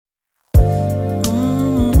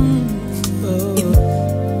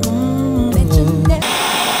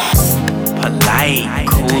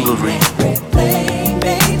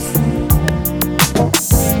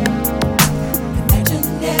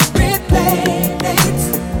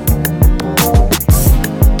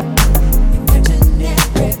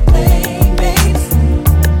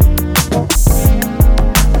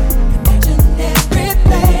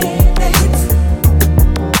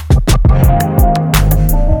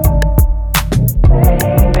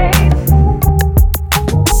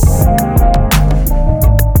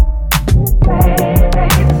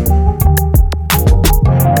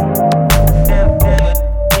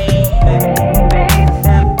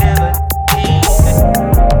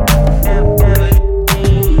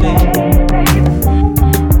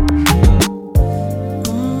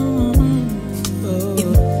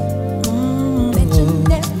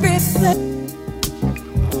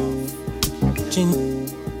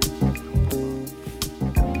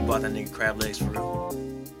bought that nigga crab legs for real?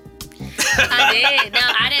 I did. No,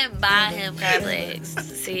 I didn't buy him crab legs.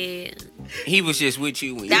 See, He was just with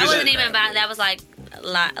you when that you wasn't even buy. That was like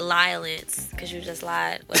violence because you just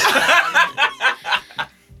lied.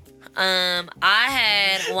 I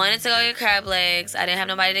had wanted to go get crab legs. I didn't have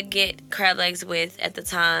nobody to get crab legs with at the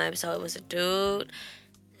time, so it was a dude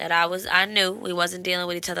that I knew. We wasn't dealing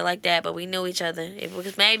with each other like that, but we knew each other. It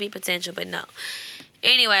was maybe potential, but no.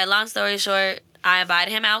 Anyway, long story short, I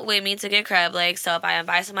invited him out with me to get crab legs. So if I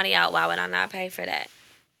invite somebody out, why would I not pay for that?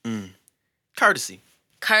 Courtesy.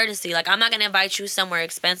 Like, I'm not gonna invite you somewhere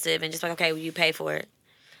expensive and just like, okay, well, you pay for it.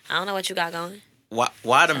 I don't know what you got going.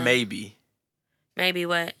 Why the maybe? Maybe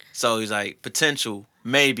what? So he's like, potential,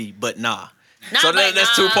 maybe, but nah. Nah, So but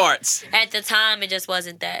that's nah. 2 parts. At the time, it just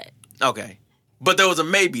wasn't that. Okay. But there was a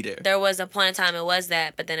maybe there. There was a point in time it was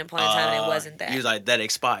that, but then a point in time it wasn't that. He was like, that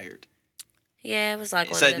expired. Yeah, it was like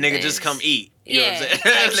He one said, of them nigga, things. just come eat. You Yeah, know what I'm type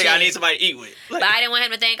saying? Like, I shit. need somebody to eat with. Like, But I didn't want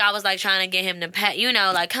him to think I was like trying to get him to pay,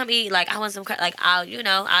 like come eat, like I want some, like I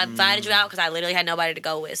invited you out because I literally had nobody to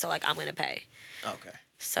go with, so like I'm gonna pay. okay.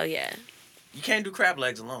 So yeah, You can't do crab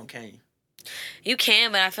legs alone, can you? you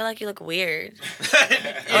can, but I feel like you look weird,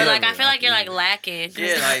 or like I feel like you're like lacking.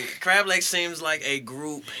 Yeah, like crab legs seems like a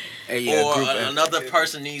group, yeah, or group another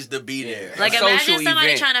person needs to be there. Like a imagine social somebody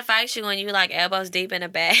event. trying to fight you and you like elbows deep in a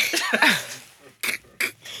bag.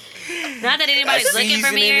 Not that anybody's That's looking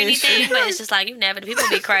for me or seasoning and anything, shit. but it's just like people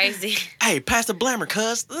be crazy. Hey, pass the blammer,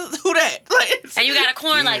 cuz. Who that? Like, And you got a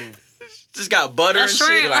corn like just got butter A and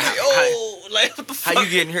shrimp. shit. Like, oh, like what the fuck? How you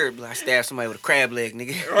getting hurt? Like, I stabbed somebody with a crab leg,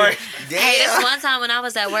 nigga. Right. Hey, this one time when I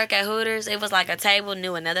was at work at Hooters, it was like a table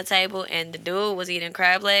knew another table, and the dude was eating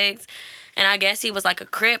crab legs. And I guess he was like a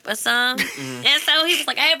Crip or something. And so he was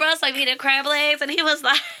like, hey, bro, so I'm eating crab legs. And he was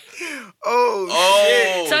like,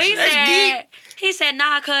 Oh, so he that's said,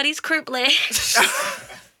 nah, cuz, these Crip legs.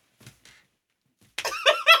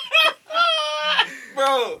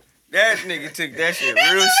 bro. That nigga took that shit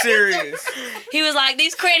real serious. He was like,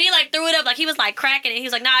 these Crip, he like threw it up, like he was like cracking it. He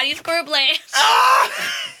was like, nah, these Crip legs.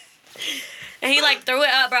 And he like threw it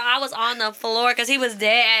up, bro. I was on the floor because he was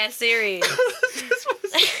dead ass serious.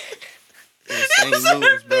 Insane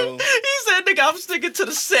moves, bro. He said, nigga, I'm sticking to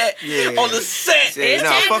the set. Yeah. On the set. Yeah. It's Nah,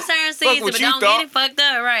 tax fuck- return fuck season, what but you don't thought. get it fucked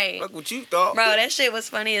up, right? Fuck what you thought. Bro, that shit was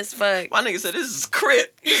funny as fuck. My nigga said, this is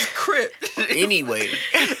Crip. This is Crip. Anyway.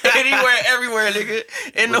 Anywhere, everywhere, nigga.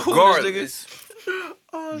 In the Hooters, Regardless. nigga.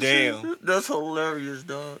 Oh, Damn. shit. That's hilarious,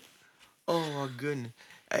 dog. Oh, my goodness.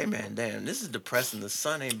 Hey, man, damn. This is depressing. The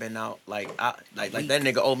sun ain't been out. Like that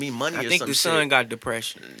nigga owe me money or I some think the shit. son got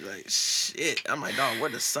depression. Like, shit. I'm like, dog, where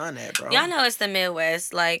the sun at, bro? Y'all know it's the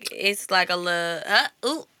Midwest. Like, it's like a little,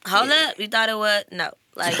 hold up. You thought it was? No.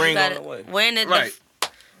 Like, Spring you got on the way. Right.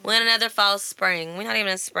 When another false spring. We're not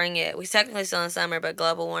even in spring yet. We technically still in summer, but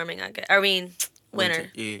global warming, I guess. I mean, winter.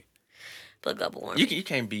 Yeah. But global warming. You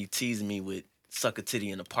can't be teasing me with suck a titty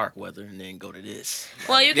in the park weather and then go to this.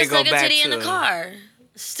 Well, you Then can go suck a back titty in the to- car.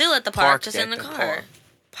 Still at the park, Parked just at in the the car. park.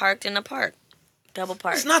 Parked in the park. Double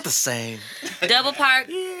park. It's not the same. Double park.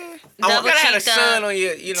 Yeah. Double You gotta have a cheeked sun up. on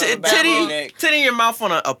your, back of your neck. Titty in your mouth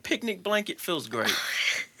on a picnic blanket feels great.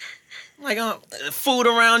 Like food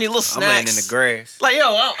around you, little I'm laying snacks. in the grass. Like,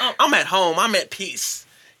 yo, I'm at home. I'm at peace.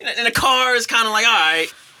 In the car, it's kind of like, all right.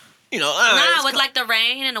 All right. Nah, with like the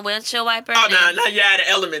rain and the windshield wiper. Oh, and nah, you add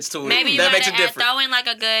elements to it. maybe you that gotta makes it different. throw in like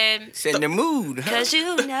a good, Setting the mood. Huh? cause you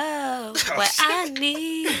know what I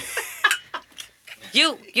need.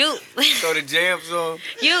 You, Throw the jams on.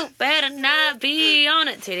 you better not be on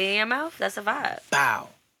it. Titty in your mouth. That's a vibe. Bow.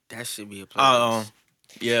 That should be a playlist.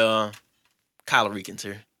 Yeah. Kyle Reekins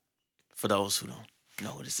here. For those who don't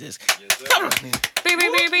know what this is. Beep, beep,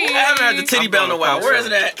 beep, beep. I haven't had the titty bell in a while. Where is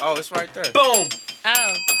it at? Oh, it's right there. Boom. Oh,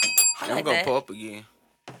 I I'm like gonna that. pull up again.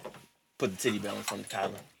 Put the titty bell in front of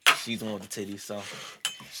Kyla. She's the one with the titties, so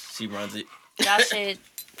she runs it. Y'all should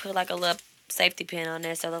put like a little safety pin on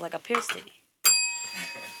there so it look like a pierced titty.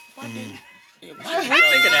 We think of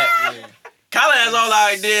that. Kyla has all the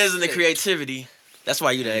ideas and the creativity. That's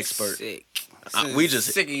why you the expert. Sick. We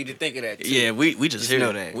just sick of you to think of that. Too. Yeah, we just Just hear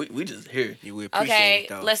know that. that. We just hear. You would appreciate Okay, it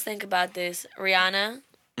though. let's think about this. Rihanna,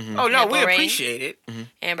 Oh no, we Nipple ring. appreciate it.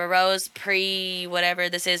 Amber Rose, pre whatever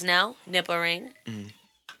this is now, nipple ring.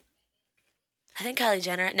 I think Kylie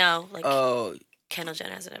Jenner. No, like Oh, Kendall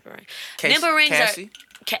Jenner has a nipple ring. Cassie, Nipple rings Cassie?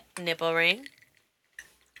 are nipple ring.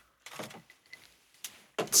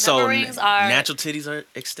 So Nipple rings are- natural titties are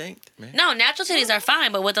extinct, man. No, natural titties are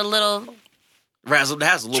fine, but with a little Razzle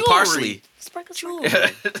dazzle, little Jewelry. parsley. sprinkle.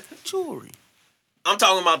 Jewelry. I'm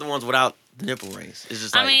talking about the ones without the nipple rings. It's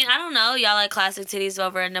just like I mean, I don't know. Y'all like classic titties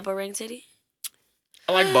over a nipple ring titty?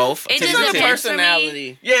 I like both. It To just be It's a depends. honest.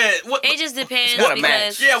 personality. Yeah. What? It just depends gotta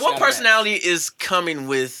because match. Yeah. What Gotta match. personality is coming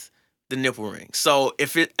with the nipple ring? So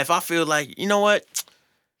if I feel like, you know what,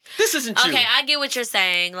 this isn't you. okay, I get what you're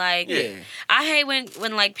saying. Like, Yeah. I hate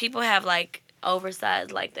when like people have like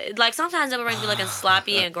oversized like that. Like sometimes nipple rings be looking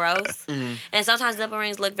sloppy and gross, Mhm. and sometimes nipple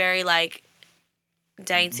rings look very like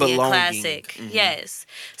dainty and Belonging. classic. Mhm. Yes,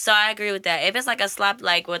 so I agree with that. If it's like a slop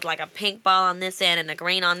like with like a pink ball on this end and a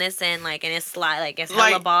green on this end, like and it's like it's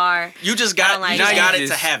hella Like, bar. You just I got don't like you that. just Now got you it to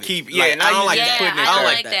just have it. keep- Like, yeah, now I don't you like just yeah, that. putting it I don't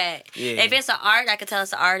there. like that. Yeah. If it's an art, I could tell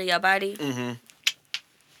it's an art of your body. Mm-hmm.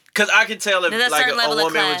 Cause I could tell if There's a like certain a level of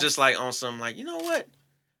woman was class. just like on some like, you know what,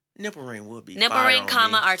 nipple ring would be Nipple fire ring, on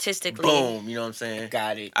comma me. artistically. Boom. You know what I'm saying?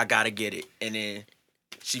 Got it. I gotta get it, and then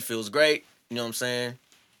she feels great. You know what I'm saying?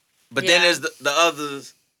 But then Yeah. there's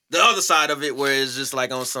the other side of it where it's just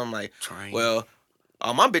like on some like, Train. well,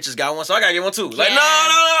 all my bitches got one, so I gotta get one too. Like, Yeah.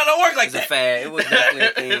 no, don't work like It's a that. fad. It was definitely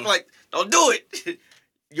a thing. Like, don't do it.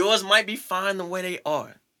 Yours might be fine the way they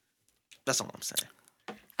are. That's all I'm saying.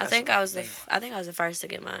 I think I was the first to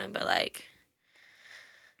get mine, but like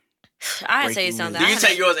I had to tell you Breaking something. Do I you haven't-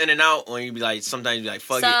 take yours in and out when you be like, sometimes you be like,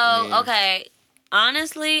 fuck it? So and then- okay,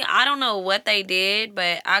 honestly, I don't know what they did,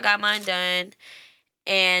 but I got mine done,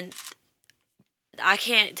 and I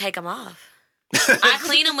can't take them off. I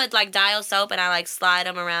clean them with like dial soap, and I like slide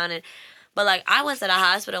them around, and but like I went to the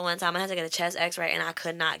hospital one time. I had to get a chest X-ray, and I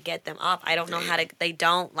could not get them off. I don't know how to. They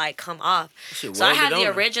don't like come off. Shit So I welded have the on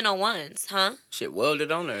her. original ones, huh? Shit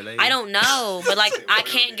welded on there, lady. I don't know, but like I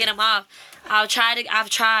can't get them off. I've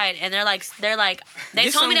tried, and they're like they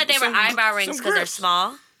Get told me some- that they were some- eyebrow rings some because they're grips.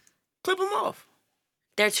 small. Clip them off.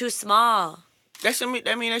 They're too small. That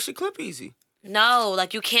mean that should clip easy. No,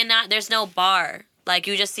 like you cannot. There's no bar. Like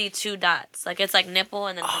you just see two dots. Like it's like nipple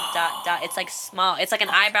and then it's like dot. It's like small. It's like an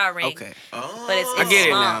eyebrow ring. Okay. Oh. But it's I get it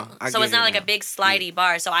small. now. I So get it's not it like now. a big slidey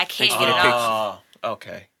bar. So I can't Thanks get for it the off.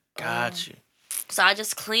 Okay. Got you. So I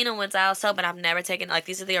just clean them with dial soap, but I've never taken like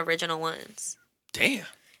these are the original ones. Damn.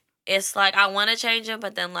 It's like I want to change them,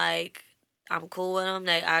 but then like I'm cool with them.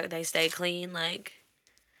 They stay clean. Like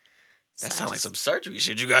That so sounds I like just- some surgery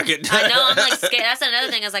shit you gotta get done. I know I'm like scared. That's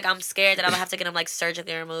another thing is like I'm scared that I'm gonna have to get them like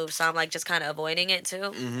surgically removed. So I'm like just kind of avoiding it too.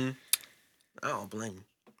 Mm-hmm. I don't blame you.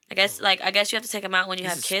 I guess you have to take them out when you This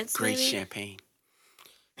have is kids. Great maybe? champagne.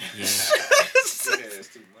 Yeah.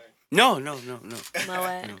 No. Moet.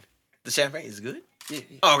 No. The champagne is good? Yeah.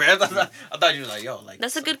 Oh, okay. I thought you were like, yo, like.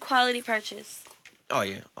 That's a good quality purchase. Oh,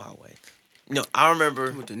 yeah. Oh, wait. No, I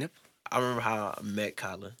remember With the nipple. how I met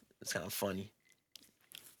Kyla. It's kind of funny.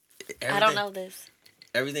 I don't know this.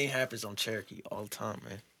 Everything happens on Cherokee all the time,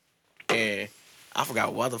 man. And I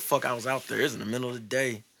forgot why the fuck I was out there. It was in the middle of the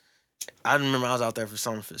day. I remember I was out there for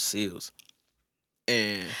something for SEALs.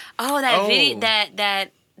 And Oh, that video, Oh.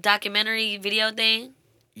 that documentary video thing,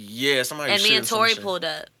 yeah, somebody and was me and shooting some Tori shit. pulled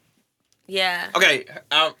up. Yeah. Okay,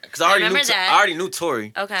 because I already remember that. I already knew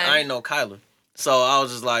Tori. Okay. I didn't know Kyla, so I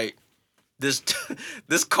was just like, this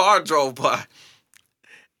this car drove by,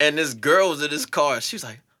 and this girl was in this car. She was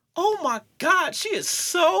like, "Oh my God, she is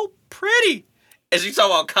so pretty," and she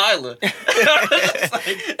talking about Kyla. And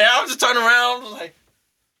I was just turning around, I was like,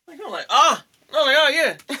 I'm like, oh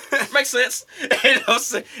yeah, makes sense. And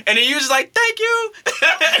then you was just like, thank you.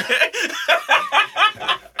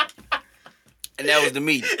 And that was the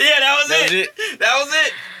meet. Yeah, that was it. That was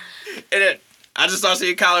it. And then I just started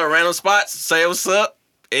seeing Kyla at random spots, say what's up,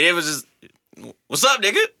 and it was just, what's up,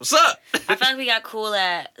 nigga? What's up? I feel like we got cool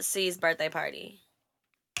at C's birthday party.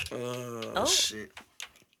 Oh, shit.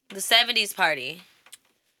 The 70s party.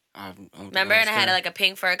 I don't think Remember? I And I had understand. like a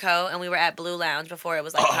pink fur coat, and we were at Blue Lounge before it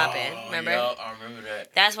was like popping. Remember? Yeah, I remember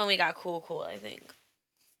that. That's when we got cool, I think.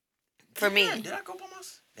 For me. Did I go by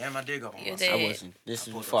myself? Damn, I did go by You myself. did. I wasn't. This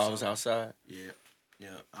is pulled before up I was something. outside. Yeah. Yeah.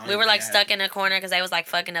 I don't We were even like think I stuck had in a corner because they was like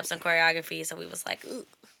fucking up some choreography, so we was like, ooh.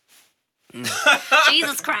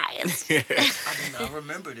 Jesus Christ. I do not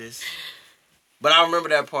remember this. But I remember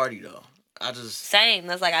that party, though. I just, Same.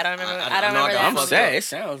 That's like I don't remember. I I don't know I remember got that. I'm fucked sad. up. It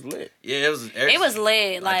sounds lit. yeah, it was. It was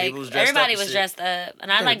lit. Like, Like people was dressed up everybody and was shit. dressed up,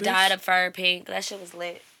 and I Yeah, like bitch. dyed up fur pink. That shit was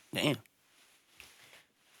lit. Damn.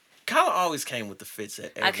 Kyla always came with the fits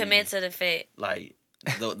at every, I commit to the fit. like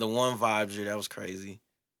the one Vibes year that was crazy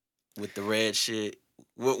with the red shit.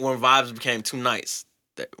 When Vibes became 2 nights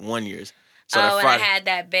that 1 year. So Oh, that and Friday, I had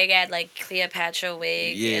that big ass like Cleopatra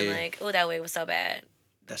wig, and Yeah. like, oh, that wig was so bad,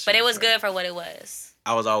 that shit but it was crazy. good for what it was.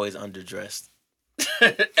 I was always underdressed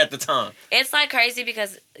at the time. It's like crazy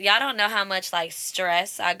because y'all don't know how much like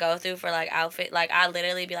stress I go through for like outfit. Like I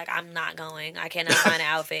literally be like, I'm not going. I cannot find an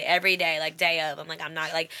outfit every day, like day of. I'm like, I'm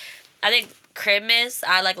not like. I think Christmas,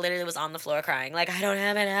 I like literally was on the floor crying. Like I don't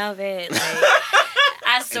have an outfit. Like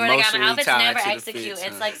I swear to God, my Emotionally outfits tied never to the execute. fits,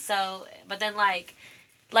 It's huh? like so, but then like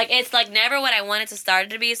it's like never what I wanted to start it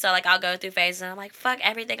to be. So like I'll go through phases and I'm like, fuck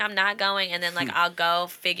everything, I'm not going, and then like I'll go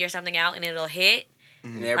figure something out and it'll hit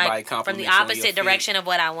And everybody like from the compliments you on your opposite fit. direction of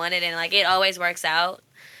what I wanted, and like it always works out.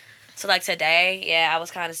 So like today, yeah, I was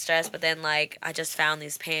kind of stressed, but then like I just found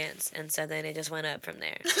these pants, and so then it just went up from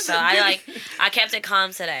there. So I kept it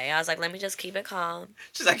calm today. I was like, let me just keep it calm.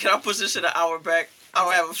 She's like, can I push this shit an hour back? I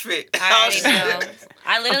don't have a fit. I already know.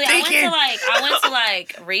 I went to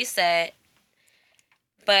like reset,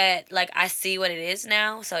 but like I see what it is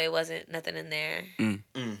now, so it wasn't nothing in there.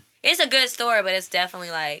 Mm. It's a good store, but it's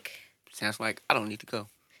definitely like Sounds like I don't need to go.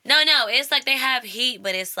 no, it's like they have heat,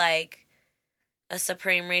 but it's like a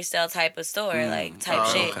Supreme resale type of store, like type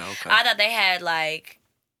Oh, shit. okay. I thought they had like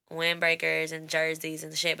windbreakers and jerseys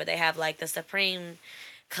and shit, but they have like the Supreme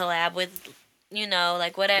collab with,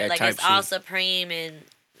 like whatever, That like type it's all shit. Supreme and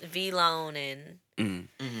V-Lone and Mm.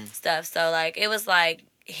 stuff. So like it was like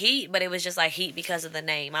heat, but it was just like heat because of the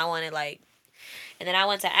name. I wanted like, and then I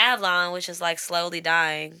went to Avalon, which is like slowly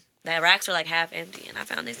dying. The racks were like half empty, and I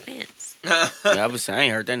found these pants. Yeah, I was saying, I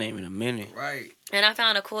ain't heard that name in a minute. Right. And I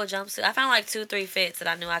found a cool jumpsuit. I found like 2-3 fits that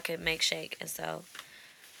I knew I could make shake, and so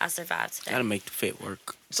I survived today. Gotta make the fit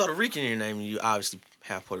work. So the Rican in your name, you obviously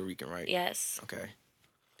have Puerto Rican, right? Yes. Okay.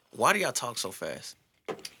 Why do y'all talk so fast?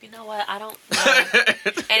 You know what? I don't know.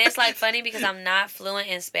 And it's like funny because I'm not fluent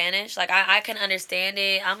in Spanish. Like I can understand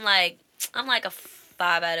it. I'm like a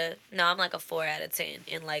 5 out of I'm like a 4 out of 10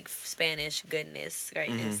 in like Spanish goodness,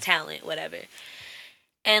 greatness, talent, whatever.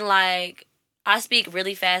 And like I speak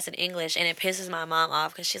really fast in English, and it pisses my mom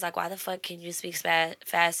off because she's like, "Why the fuck can you speak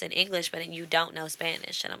fast in English, but you don't know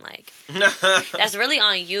Spanish?" And I'm like, "That's really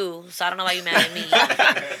on you. So I don't know why you mad at me. This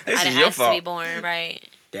I is didn't your ask to be fault. born, right?"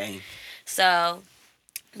 Dang. So,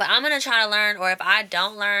 but I'm gonna try to learn, or if I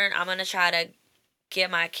don't learn, I'm gonna try to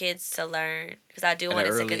get my kids to learn because I do At want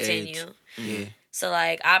an it to early continue. age. Yeah. So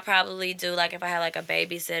like I probably do like if I have like a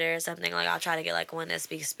babysitter or something, like I'll try to get like one that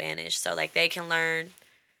speaks Spanish so like they can learn.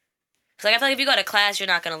 Cause like I feel like if you go to class, you're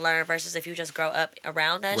not gonna learn versus if you just grow up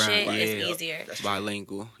around that shit, Right, it's yeah. easier. That's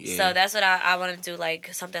Bilingual. Yeah. So that's what I want to do,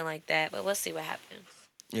 like something like that. But we'll see what happens.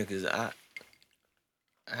 Yeah, because I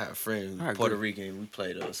had a friend, I Puerto agree. Rican. We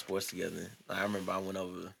played sports together. Like, I remember I went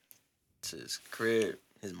over to his crib.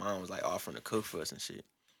 His mom was like offering to cook for us and shit.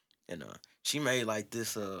 And she made like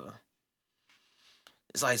this.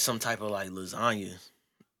 It's like some type of like lasagna,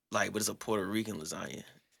 like, but it's a Puerto Rican lasagna.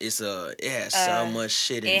 It has so much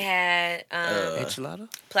shit in It it. had Enchilada?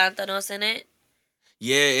 plantanos in it.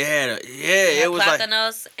 Yeah, it had it was like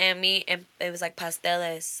plantanos and meat, and it was like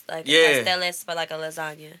pasteles, like Yeah. pasteles, but like a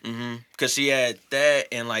lasagna. cause she had that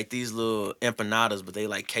and like these little empanadas, but they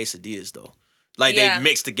like quesadillas though. Like Yeah. they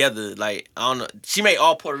mixed together. Like I don't know. She made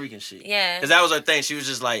all Puerto Rican shit. Yeah. Cause that was her thing. She was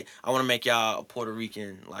just like, I want to make y'all a Puerto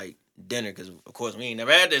Rican like dinner. Cause of course we ain't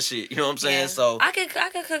never had that shit. You know what I'm saying? Yeah. So I could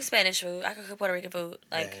cook Spanish food. I could cook Puerto Rican food.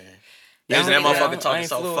 Like yeah. Isn't that I motherfucker ain't talking ain't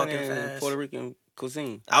so fluent fucking in fast? Puerto Rican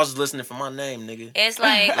cuisine. I was just listening for my name, nigga. it's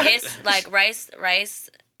like rice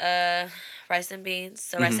and beans.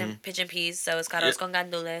 So rice and pigeon peas. So it's called arroz con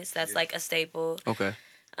gandules. That's like a staple. Okay.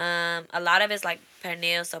 A lot of it's like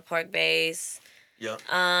pernil, so pork base. Yeah.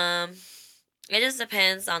 It just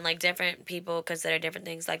depends on like different people consider different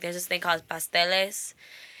things. Like there's this thing called pasteles,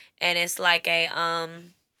 and it's like a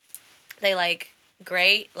they like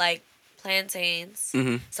grate like plantains.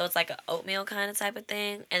 Mm-hmm. So it's like an oatmeal kind of type of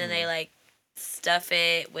thing, and then they like stuff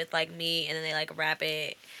it with like meat, and then they like wrap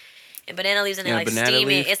it and banana leaves, and they like banana steam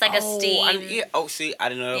leaf? it. It's like a Oh, steam. see, I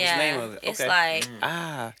didn't know that was the name of it. Okay. It's like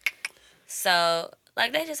Ah. so.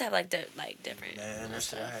 Like they just have like different. Man, that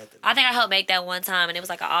shit I had to. I think I helped make that one time, and it was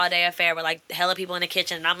like an all day affair with like hella people in the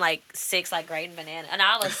kitchen, and I'm like 6 like grating banana, and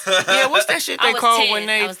I was Yeah, what's that shit I they was call 10. when I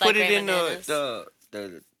they was, put like, it in bananas. the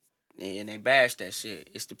and they bash that shit?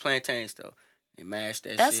 It's the plantains though. They mash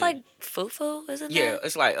that that's shit. like fufu, isn't it? Yeah,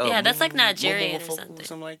 it's like Yeah, that's like mumu- Nigerian mumu or fufu, something.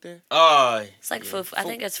 something like that. Oh, It's like fufu. I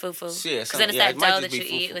think it's fufu. Yeah, Because then it's yeah, that it might dough just that you be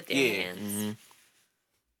eat fufu. with your Yeah. hands.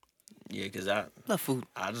 yeah, cause I Love food.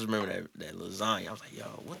 just remember that lasagna. I was like, yo,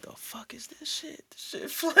 what the fuck is this shit? This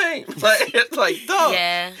shit flame. Like it's like dog.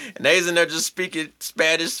 Yeah. And they's in there just speaking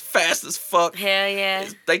Spanish fast as fuck. Hell yeah.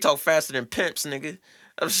 They talk faster than pimps, nigga.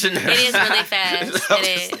 I'm sitting there. It is really fast. I'm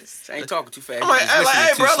It just- is. I ain't talking too fast. I'm like, just hey,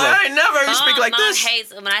 listening too brother, slow. I ain't never heard you speak like Mom this.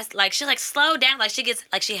 hates when I like she's like slow down, like she gets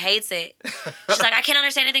like she hates it. She's like, I can't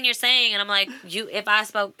understand anything you're saying, and I'm like, if I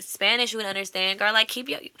spoke Spanish you would understand, girl. Like keep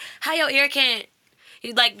how your ear can't.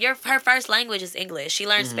 You like her first language is English. She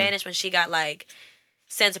learned Spanish when she got like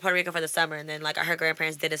sent to Puerto Rico for the summer, and then like her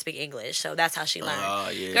grandparents didn't speak English, so that's how she learned. Oh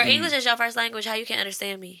yeah. Girl, English is your first language. How you can't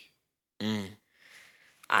understand me? Mm.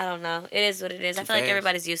 I don't know. It is what it is. I Too feel like fast.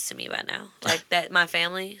 everybody's used to me by now. Like that, my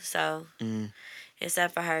family. So Mm.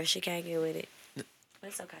 except for her, she can't get with it. But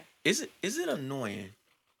it's okay. Is it annoying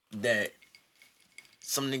that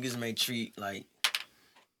some niggas may treat like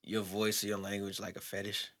your voice or your language like a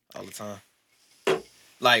fetish all the time?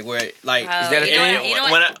 Like where like Bro, is that a you know thing? what, you know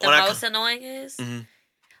When what I- the when I- most annoying is? Mhm.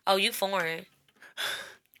 Oh, you foreign.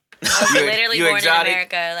 I was literally you born exotic? in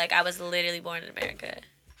America. Like I was literally born in America.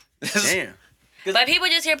 Damn. But people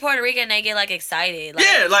just hear Puerto Rican and they get like excited. Like,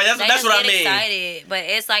 Yeah, like, that's they what just I get mean. Excited, but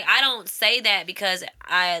it's like I don't say that because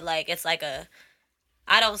I like it's like a.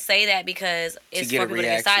 I don't say that because it's get for a people to get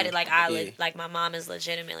reaction. excited. Like Yeah. like my mom is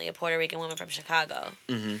legitimately a Puerto Rican woman from Chicago.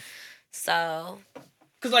 Mm-hmm. So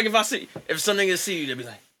Cause like if some niggas see you, they be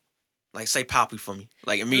like say Poppy for me,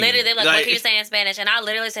 like immediately. literally, they're like, "What can you say in Spanish?" And I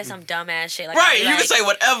literally say some dumbass shit. Like, I'll Right, be you like, can say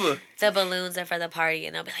whatever. the balloons are for the party,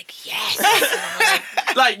 and they'll be like, "Yes." And I'm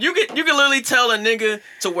like, Like you can literally tell a nigga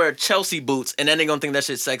to wear Chelsea boots and then they gonna think that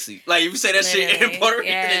shit's sexy. Like if you say that shit in Literally, Puerto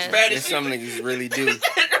Rican yeah. and Spanish, That's some niggas really do.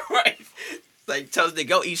 right? Like tells they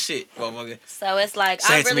go eat shit, motherfucker. So it's like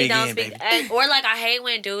Say I it to really me don't again, speak, baby. or like I hate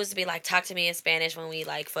when dudes be like talk to me in Spanish when we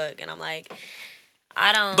like fuck, and I'm like,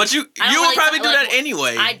 I don't. But you I don't will really probably talk- do like, that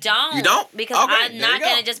anyway. I don't. You don't? Because Okay, I'm there not you go.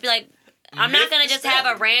 gonna just be like. I'm not gonna just have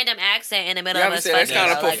a random accent in the middle Yeah, of I us would say that's fucking.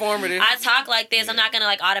 kind of though. Like, performative. I talk like this. I'm not gonna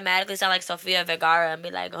like automatically sound like Sofia Vergara and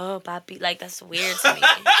be like, "Oh, papi," like that's weird to me.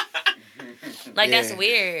 Like that's Yeah.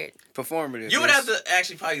 weird. Performative. You would yes. have to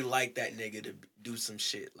actually probably like that nigga to do some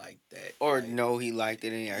shit like that. Or Like, know he liked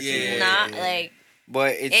it and he actually Yeah. wanted Not it. like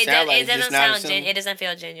But it. sound like It it's doesn't just not sound. a simple- It doesn't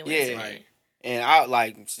feel genuine. Yeah. to me. Right. And I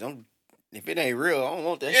like if it ain't real, I don't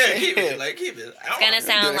want that Yeah, shit. keep it. Like keep it. It's gonna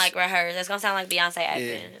sound that like rehearsed. It's gonna sound like Beyonce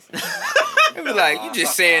acting. It be like you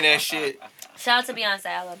just saying that shit. Shout out to Beyonce.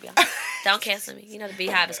 I love Beyonce. Don't cancel me. You know the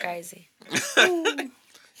Beehive is crazy.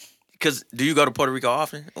 Cause do you go to Puerto Rico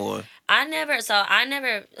often or? I never. So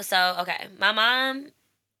okay. My mom.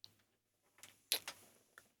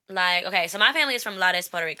 Like okay, so my family is from Lares,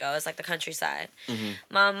 Puerto Rico. It's like the countryside. Mhm.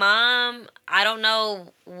 My mom, I don't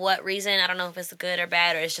know what reason. I don't know if it's good or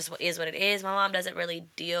bad or it's just what it is. My mom doesn't really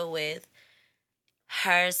deal with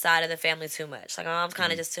her side of the family too much. Like my mom's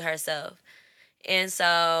kind of just to herself, and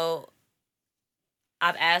so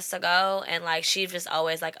I've asked to go, and like she's just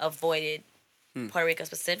always like avoided Puerto Rico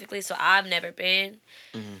specifically. So I've never been.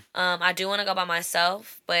 I do want to go by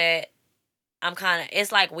myself, but I'm kind of,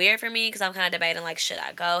 it's like weird for me because I'm kind of debating like, should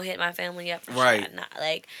I go hit my family up? Or Right. should I not?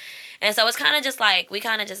 Like, and so it's kind of just like,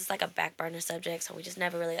 it's like a back burner subject. So we just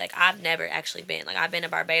never really, like, I've never actually been. Like, I've been to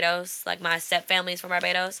Barbados. Like, my step family's from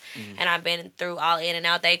Barbados. And I've been through all in and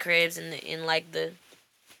out they cribs and in like the,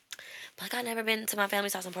 but like, I've never been to my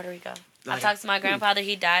family's house in Puerto Rico. I Like- talked to my grandfather.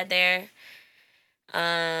 He died there.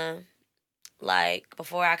 Like,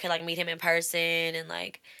 before I could, like, meet him in person and,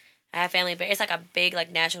 like, I have family. It's like a big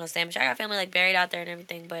like national sandwich. I got family like buried out there and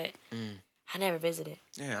everything, but I never visited.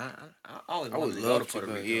 Yeah, I always I wanted would to go love to to Puerto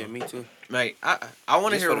go. Rico. Yeah, me too. Like I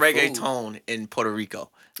want to Just hear for the reggaeton in Puerto Rico.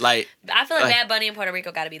 Like, I feel like Like- Bad Bunny in Puerto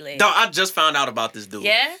Rico got to be lit. no, I just found out about this dude.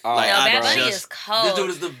 Yeah, Oh, Like, no, I Bad Bunny just- is cold. This dude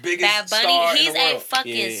is the biggest Bad Bunny, star he's in the a world.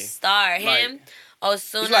 fucking Yeah. star. Him,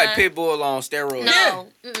 Ozuna. He's like Pitbull on steroids. No,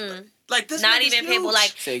 mm-mm. Like this, Not nigga's even huge. Pitbull.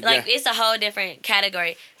 Like Say, like yeah. it's a whole different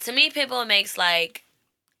category. To me, Pitbull makes like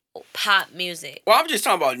pop music. Well, I'm just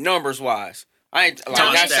talking about numbers wise. I ain't like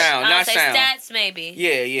Don't not say- sound, I not would say sound. stats maybe.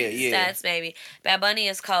 Yeah. Stats maybe. Bad Bunny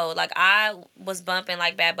is cold. Like I was bumping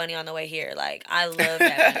like Bad Bunny on the way here. Like I love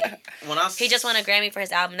Bad Bunny. when I He just won a Grammy for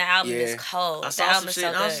his album. That album is Yeah. cold. I That saw album some is shit so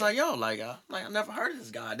and I was good. like, yo, I never heard of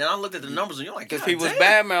this guy. Then I looked at the numbers and you're like, Because God people's damn.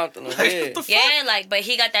 bad mouthing him. Like, Yeah. what the fuck? Yeah, like, but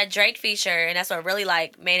he got that Drake feature, and that's what really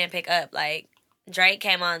like made him pick up. Like, Drake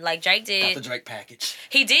came on, like Drake Got did. the Drake package.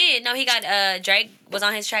 He did. No, he got Drake was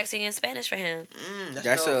on his track singing Spanish for him.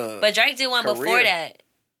 That's dope. a But Drake did one before career. that.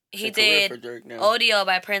 He it's a career for did Drake now. Audio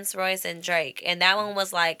by Prince Royce and Drake, and that one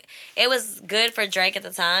was like it was good for Drake at the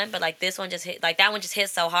time, but like this one just hit like that one just hit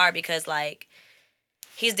so hard because like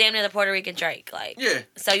he's damn near the Puerto Rican Drake. Like Yeah.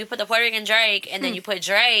 so you put the Puerto Rican Drake and then you put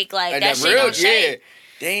Drake like Like that shit real, don't shake. yeah.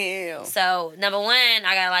 Damn. So number one,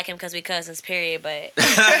 I gotta like him because we cousins. Period. But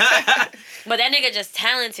that nigga just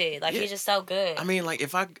talented. Like Yeah. he's just so good. I mean, like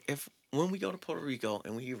if when we go to Puerto Rico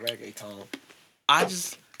and we hear reggaeton, I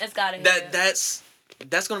just It's gotta hit.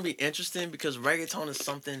 that's gonna be interesting because reggaeton is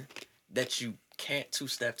something that you can't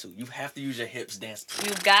two-step to. You have to use your hips dance to.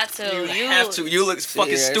 You got to. You have to. You look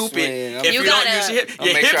fucking that's stupid when if You you don't gotta- use your hips. I'll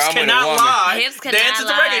Your make sure hips I'm with a cannot woman. lie. Hips cannot dance to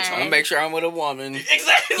lie. I'm reggaeton. gonna make sure I'm with a woman.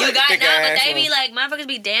 Exactly. You got Thick no, but ass they be one. like motherfuckers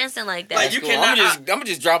be dancing like that. Like, you Cool. cannot- I'm gonna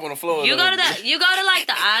just drop on the floor. a You go little to bit. that. You go to like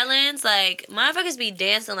the islands. Like motherfuckers be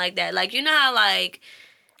dancing like that. Like you know how like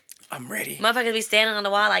I'm ready. Motherfuckers be standing on the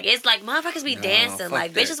wall like it's like motherfuckers be dancing fuck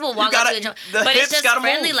like that. bitches will walk You up gotta- to each other, the but it's hips just gotta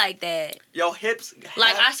friendly move. like that. Your hips.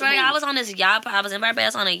 Like I have to swear, move. I was on this yacht. I was in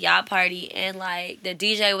Barbados on a yacht party, and like the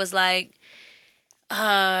DJ was like,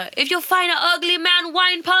 "If you find an ugly man,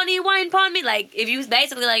 wine pon me." Like if you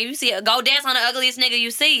basically like if you see go dance on the ugliest nigga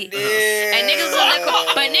you see. And niggas was in the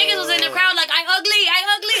but niggas was in the crowd like I ugly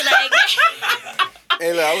like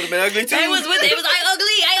Hey, look, I would have been ugly too. they was with it was I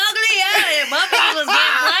ugly yeah. And motherfuckers was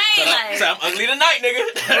getting played like So I'm ugly tonight, nigga.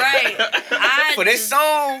 right. For this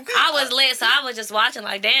song. I was lit, so I was just watching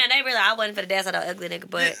like damn. They really I wasn't for the dance on the ugly nigga,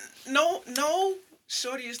 but. No,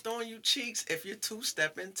 shorty is throwing you cheeks if you're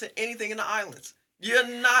two-stepping to anything in the islands. You're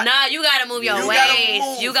not. Nah, you gotta move your You waist. gotta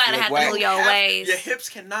move. You gotta Your have to waist. move your waist. Your hips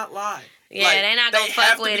cannot lie. Yeah, they not gonna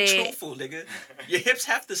fuck with They it. have to be truthful, nigga. Your hips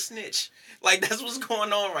have to snitch. Like, that's what's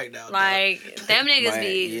going on right now. dog. Like them niggas Man,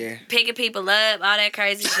 be yeah. picking people up, all that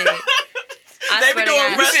crazy shit. I They swear be to doing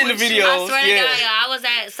God. You seen the wrestling videos? I swear to yeah. God, I was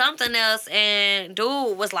at something else and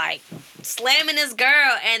dude was like slamming this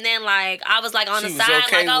girl and then like I was like on She the was side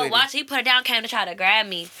okay like oh with it. watch he put it down came to try to grab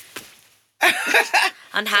me.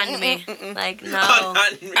 Unhand me. Like no.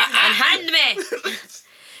 Unhand me.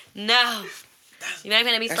 No. You ain't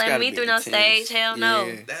gonna be That's slamming gotta me be through no intense. stage. Hell no.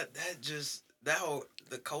 Yeah. that whole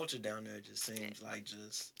the culture down there just seems like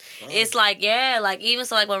just fun. It's like, yeah, like even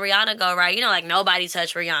so like when Rihanna go, right, you know, like nobody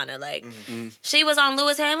touched Rihanna. Like she was on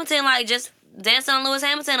Lewis Hamilton, like just dancing on Lewis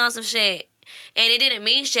Hamilton on some shit. And it didn't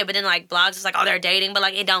mean shit, but then like blogs was like, oh, they're dating, but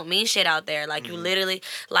like it don't mean shit out there. Like you literally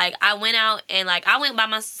like I went out and like I went by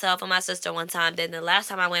myself and my sister one time. Then the last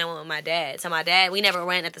time I went with my dad. So my dad, we never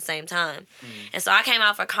went at the same time. And so I came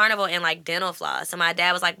out for carnival in like dental floss. So my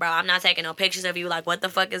dad was like, bro, I'm not taking no pictures of you. Like, what the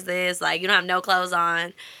fuck is this? Like, you don't have no clothes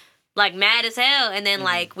on. Like mad as hell, and then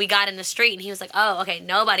like we got in the street, and he was like, "Oh, okay,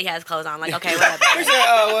 nobody has clothes on." Like, okay, whatever. He said,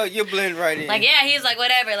 oh, well, you blend right in. Like, yeah, he was like,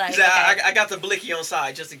 "Whatever." Like, He said, okay. I got the blicky on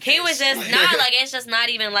side just in case. He was just not like it's just not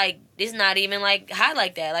even like it's not even like hot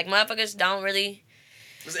like that. Like motherfuckers don't really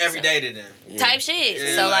It's every day to them. Yeah. type shit.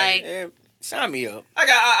 Yeah, So like- like, Yeah, sign me up.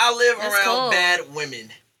 I live That's around cool. bad women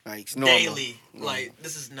Like, it's normal. daily. Like,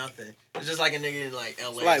 this is nothing. It's just like a nigga in like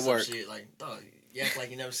LA or light some work. shit. Like, dog, you act like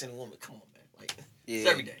you never seen a woman. Come on, man. Like, Yeah. it's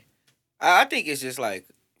every day. I think it's just like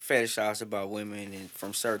fetishize about women and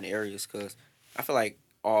from certain areas because I feel like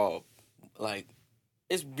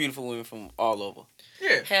it's beautiful women from all over.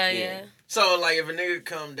 Yeah. hell Yeah. yeah. So, like, if a nigga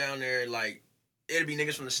come down there, like, it'd be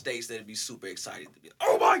niggas from the States that'd be super excited to be like,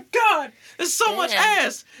 oh my God, there's so much Yeah.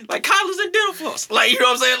 ass. Like, Kyla's in dental floss. Like, you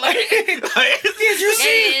know what I'm saying? Like, did you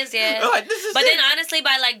It is, yeah. Like, this is But it. then honestly,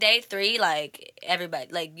 by like day 3, like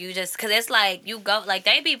everybody, like you just, cause it's like you go, like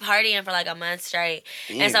they be partying for like a month straight,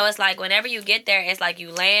 and so it's like whenever you get there, it's like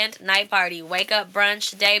you land, night party, wake up,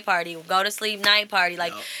 brunch, day party, go to sleep, night party.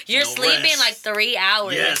 Like No, you're no sleeping rest. like 3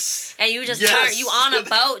 hours, Yes. and you just Yes. turn you on a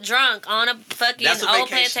boat drunk on a fucking That's a old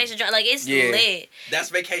vacation. plantation drunk. Like it's Yeah. lit, That's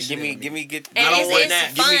vacation. Give me good. and I don't it's, want it's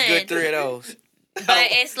that. Give me fun. good 3 of those. But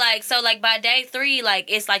it's like so like by day 3,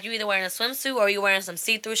 like it's like you either wearing a swimsuit or you wearing some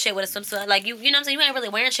see-through shit with a swimsuit. Like you know what I'm saying? You ain't really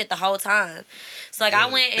wearing shit the whole time. So like I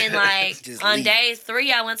went and like Just on leave. day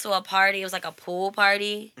 3 I went to a party. It was like a pool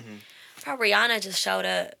party. Bro, Rihanna just showed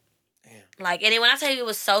up. Damn. Like and then when I tell you it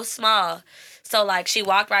was so small. So like she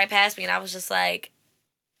walked right past me and I was just like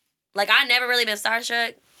I never really been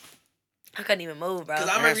starstruck. I couldn't even move, bro. Because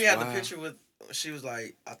I remember you had That's the wild. picture with, she was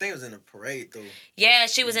like, I think it was in a parade, though. Yeah,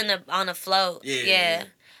 she was on the float. Yeah, Yeah. yeah.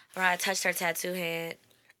 Right, I touched her tattoo hand.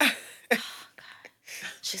 Oh, God.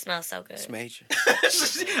 She smells so good. It's major.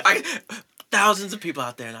 Thousands of people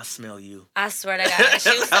out there, and I smell you. I swear to God, she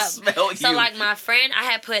was I so. smell So you. like my friend, I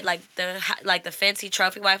had put like the fancy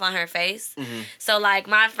trophy wife on her face. Mm-hmm. So like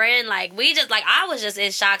my friend, like we just like I was just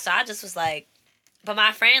in shock. So I just was like, but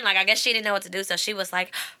my friend, like I guess she didn't know what to do. So she was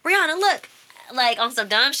like, Rihanna, look, like on some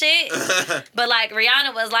dumb shit. But like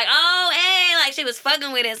Rihanna was like, oh hey, like she was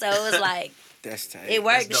fucking with it. So it was like That's tight. it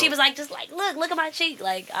worked. That's She dope. was like, just like look at my cheek.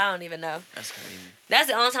 Like I don't even know. That's crazy. That's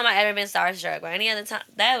the only time I ever been starstruck. But any other time,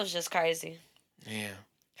 that was just crazy. Yeah.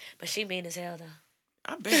 But she mean as hell though.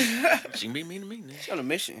 I bet. She can be mean to me, nigga. She on a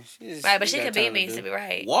mission. Right, but she could be mean to be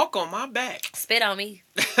right. Walk on my back. Spit on me.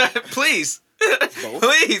 Please. Both.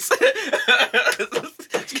 Please.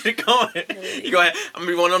 Let's get it going. You go ahead. I'm gonna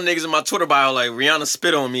be one of them niggas in my Twitter bio like Rihanna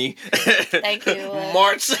spit on me. Thank you.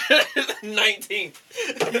 March 19th.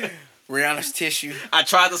 Rihanna's tissue. I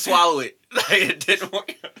tried to swallow it. Like, it didn't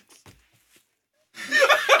work.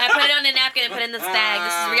 I put it on the napkin and put it in the bag.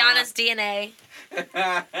 This is Rihanna's DNA.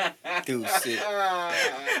 Dude, sick.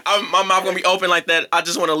 My mouth gonna be open like that. I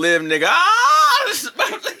just want to live, nigga. Ah!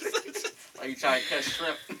 Like you trying to catch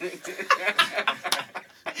shrimp.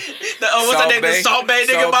 What's that nigga? The Salt Bay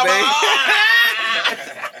nigga, Salt Baba. Bay.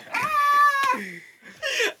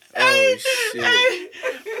 Oh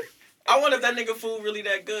shit. I wonder if that nigga food really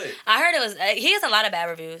that good. I heard it was. He has a lot of bad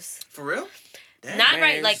reviews. For real? Damn. Not man,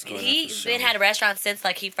 right. it's Like going up he's for been sure. had a restaurant since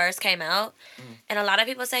like he first came out, and a lot of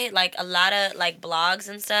people say like a lot of like blogs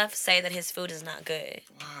and stuff say that his food is not good.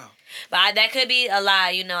 Wow. But that could be a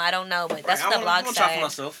lie. You know, I don't know. But that's Right, what the I'm blogs try for say.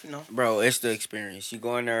 myself, you know. Bro, it's the experience. You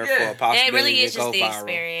go in there Yeah. for a possibility It really is to go just the viral.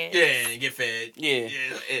 experience. Yeah, and get fed. Yeah.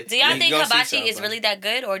 Do y'all You think gonna see hibachi something, is bro. really that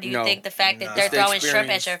good, or do you No. think the fact that Nah. they're It's the throwing shrimp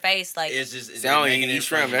at experience. your face, like, It's just See, I don't making even it eat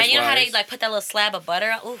shrimp, funny. that's and you know why how they it's- like put that little slab of butter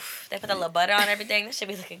on? Oof, they put that little butter on everything. That should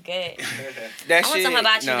be looking good. That I want shit, some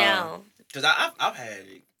hibachi no. now. Cause I've had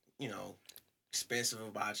it, you know, expensive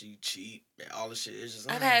hibachi, cheap, and all the shit. It's just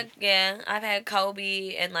I've had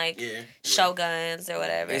Kobe and like yeah. Shoguns or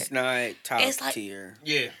whatever. It's not top It's like- tier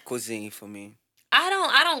Yeah. cuisine for me. I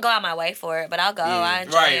don't go out my way for it, but I'll go. Yeah. I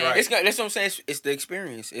enjoy Right, it. right. That's what I'm saying. It's the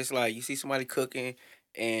experience. It's like you see somebody cooking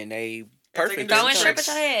and they perfect. Throwing Throwing shrimp tricks.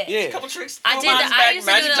 at your head. Yeah. Couple tricks. I Throw did. mines I back, used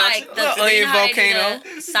to Magic do the, like Johnson. the Little you know how they volcano.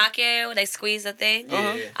 do the sake where they squeeze the thing.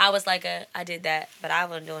 Yeah. I was like I did that, but I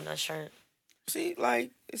wasn't doing no shrimp. See,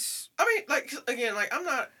 like it's I mean, like again, like I'm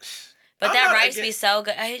not. But I'm that not rice be against- so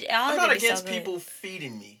good. I'm All not of it be so against good. people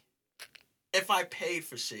feeding me if I paid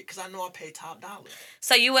for shit, cause I know I pay top dollar.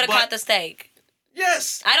 So you would have But- caught the steak.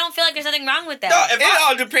 Yes. I don't feel like there's nothing wrong with that. No, if it I,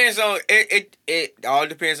 all depends on it all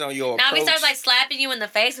depends on your now if he approach. starts like slapping you in the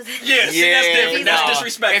face with it. yeah, see, that's different. He's That's like-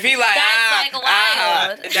 disrespectful. If he like That's, like,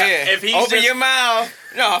 wild. yeah. If he's Open just- your mouth.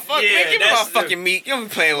 No, fuck Yeah, man, give me my that's the- fucking meat. You don't be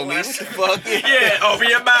playing with me. What the fuck? yeah, open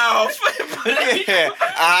your mouth. Yeah.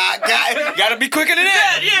 Gotta be quicker than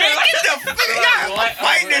that. Yeah, Man, like- get the fuck Like,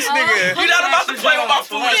 fight this nigga. You're not about to play with my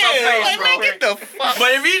food in Yeah, your face, like, bro. man, get the fuck.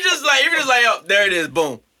 But if you just like, oh, there it is,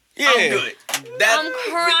 boom. Yeah. I'm good. I'm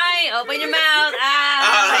crying. Open your mouth.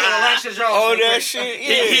 Ah. Oh, that shit.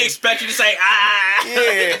 Yeah. He expects you to say ah.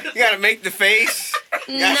 Yeah. You gotta make the face.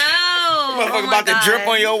 No. Motherfucker Oh my about God. to drip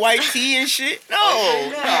on your white tee and shit. No.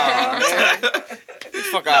 Nah, man.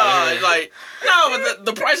 Fuck No, out of here. like but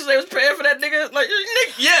the prices they was paying for that nigga, like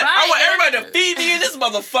nigga, yeah, I Right, want yeah. everybody to feed me in this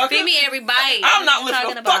motherfucker. Feed me every bite. I'm not What you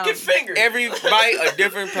lifting a talking fucking finger. Every bite a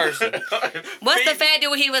different person. What's the fat dude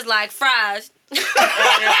when he was like fries?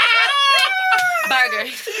 Burger.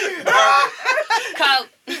 Coke.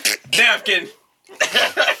 napkin?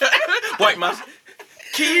 Wipe my.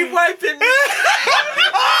 Keep wiping me.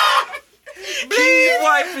 Keep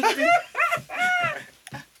wiping me.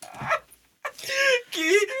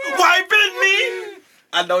 Keep wiping me.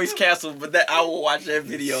 I know he's canceled, but that I will watch that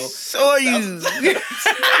video. So are you. I'm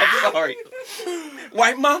sorry.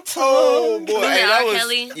 Wipe my tongue. Oh boy, Was hey, it that R. was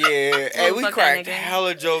Kelly? yeah. Hey, we fuck that cracked nigga.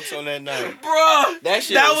 hella jokes on that night. Bruh, That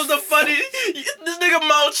shit that was was the funny. This nigga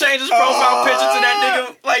Mo changed his profile picture to that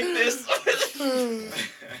nigga like this.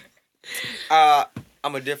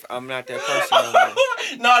 I'm not that person no more.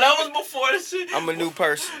 No, that was before this shit. I'm a new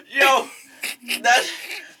person. Yo, that's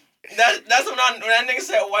when that nigga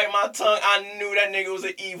said wipe my tongue. I knew that nigga was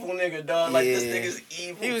an evil nigga, dog. Like this Yeah. nigga's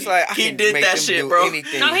evil. He was like, I he can did make that them shit, do bro.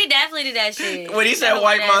 Anything. No, he definitely did that shit. When he said That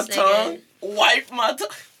wipe my old-ass tongue, nigga. wipe my tongue.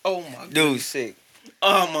 Oh my god. Dude, sick.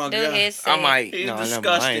 Oh my Dude god. is sick. I might. He's No, never mind. I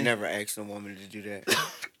disgusting. ain't never asked a woman to do that.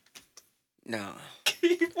 No.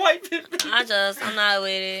 Keep wiping me. I'm not with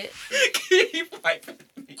it. Keep wiping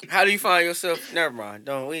me. How do you find yourself? Never mind.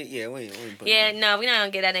 Don't we? Yeah, we ain't put Yeah, no, we not gonna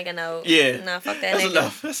get that nigga no. Yeah. No, fuck that That's nigga.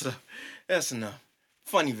 enough. That's enough.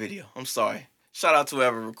 Funny video. I'm sorry. Shout out to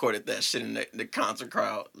whoever recorded that shit in the concert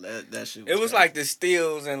crowd. That shit. It was crazy. like the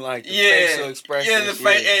stills and like the yeah, facial expressions. yeah, the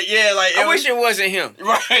face, yeah, like I wish it wasn't him.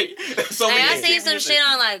 right. So Hey, I we seen some shit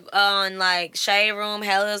on like Shade Room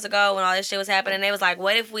hell years ago when all this shit was happening. They was like,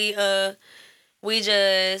 what if we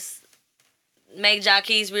just make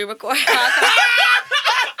Jacquees re-record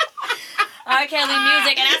R. Kelly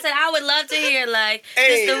music, and I said I would love to hear like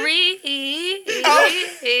Hey. just the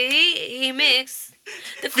remix.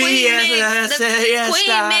 The Queen mix, the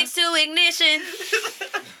Queen mix to Ignition.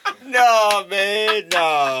 No, man.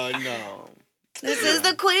 No. This is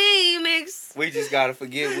the Queen mix. We just gotta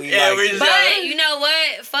forget we Yeah, like we it. just- But you know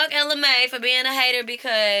what? Fuck LMA for being a hater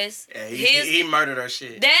because Yeah, his he murdered her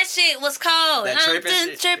shit. that shit was cold. That tripping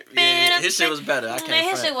shit. Tripping. Yeah, his shit was better. I can't Man,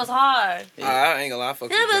 his front. shit was hard. I ain't gonna lie. Fuck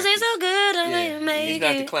That you, was Jackie. so good. I Yeah. didn't make He's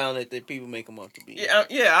not the it. clown that the people make him out to be.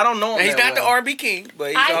 Yeah, I don't know him. Now, he's that not the well. R&B king, but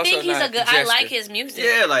he's I also think he's not a good. the I like jester. his music.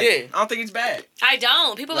 Yeah, like Yeah. I don't think he's bad. I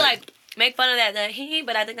don't. People Like- make fun of that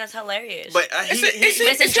but I think that's hilarious. But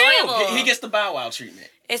It's enjoyable. he gets the Bow Wow treatment.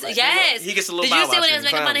 It's Like, yes. he gets a little Did you Bow see Wow when he was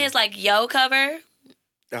treatment. making fun of his like Yo cover?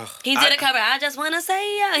 Ugh. He did a cover. I just want to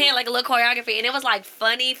say yeah. He had like a little choreography, and it was like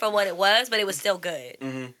funny for what it was, but it was still good.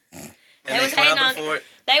 And They was hating on.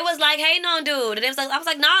 They was like hating on dude, and it was like I was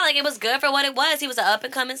like, nah, like it was good for what it was. He was an up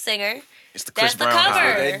and coming singer. It's the Chris That's the Brown cover.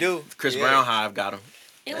 hive. They do. Chris Yeah. Brown hive got him.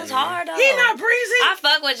 It was hard though. He not breezy. I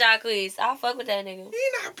fuck with Jacquees. I fuck with that nigga.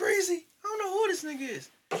 He not breezy. I don't know who this nigga is.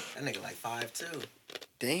 That nigga like 5'2".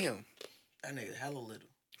 Damn. That nigga hella little.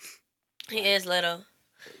 He is little.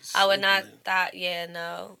 I would not Super thought. Yeah,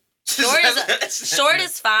 no. little. Short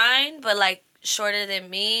is fine, but like shorter than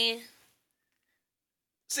me.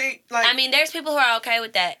 See, like I mean, there's people who are okay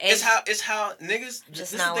with that. And it's how niggas. This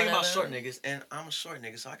is the not thing one about of short them. niggas, and I'm a short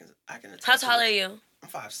nigga, so I can. How attest to tall are this. you? I'm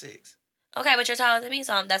 5'6". Okay, but you're taller than me,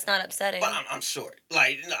 so that's not upsetting. But I'm short.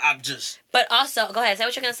 Like I'm just But also, go ahead, say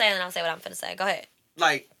what you're gonna say, and then I'll say what I'm gonna say. Go ahead.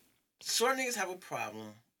 like short niggas have a problem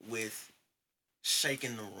with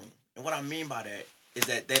shaking the room, and what I mean by that is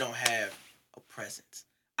that they don't have a presence.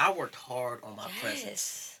 I worked hard on my presence.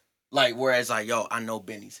 Yes. Like, whereas, like, yo, I know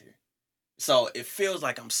Benny's here. So it feels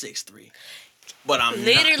like I'm 6'3". But I'm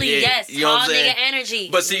Literally, not. yes. You know what Tall I'm saying? nigga energy.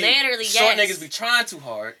 But see, literally, short yes. niggas be trying too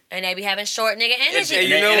hard. And they be having short nigga energy. And you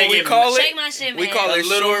they- know and what they we give call Shake it? my shit, man. We call it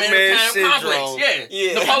Little short man kind syndrome. of complex.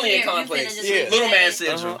 Yeah. Yeah. Napoleon You complex. finna just Yeah. be Little man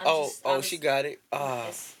saying- syndrome. I'm Oh, just- oh, she got it.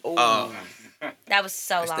 It's- Oh, That was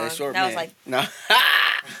so that's long. that short That was man. like, No.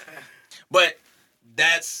 But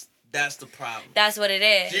that's the problem. that's what it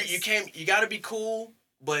is. You gotta be cool,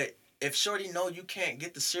 but if shorty know you can't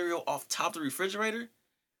get the cereal off top of the refrigerator,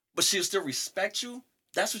 but she'll still respect you,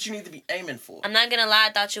 that's what you need to be aiming for. I'm not gonna lie,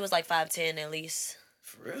 I thought you was like 5'10" at least.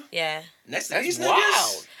 For real? Yeah. Next to That's these wild.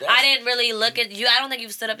 niggas. I didn't really look at you. I don't think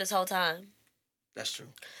you've stood up this whole time. That's true.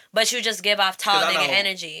 But you just give off tall 'Cause I nigga know-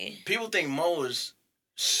 energy. People think Mo is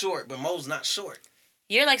short, but Mo's not short.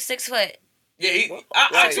 You're like 6 foot. Yeah, Right.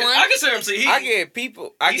 I consider him. See, I get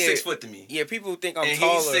people. he's 6 foot to me. Yeah, people think I'm And he's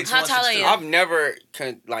taller. 6'1", How tall are 6'2". you? I've never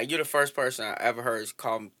you're the first person I ever heard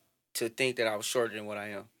call me to think that I was shorter than what I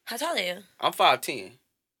am. How tall are you? I'm 5'10".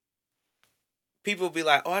 People be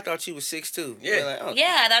like, "Oh, I thought you was 6'2". Yeah. They're like, oh,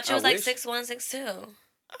 Yeah, I thought you I was like wish. 6'1", 6'2".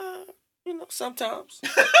 Sometimes.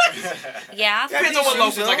 Yeah, I Depends feel on what you.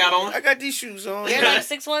 loafers I got on. I got these shoes on. You're like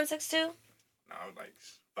 6'1", 6'2"? No, I'm like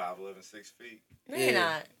 5'11", 6 feet. No, Yeah. you're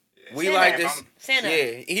not. Yeah. We Stand like up. this. Stand up.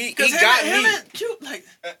 Yeah, he Cause got him me. and Q, like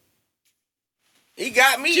He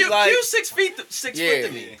got me. Q, like Q 6 feet, 6 Yeah. foot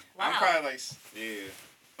to me. Yeah. Wow. I'm probably like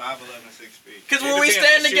 5'11", 6 feet. Cause It when we depends stand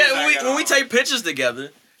what shoes together, I got when we on. take pictures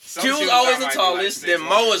together, Some Q's shoes always I the might be tallest, like then 6'1".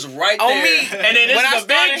 Mo is right On there, me. and then When I it's a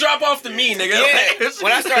big started- drop off to me, nigga. Yeah.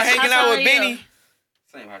 When I started hanging How out tall with are you? Benny,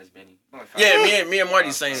 Same height as Benny. Yeah, me and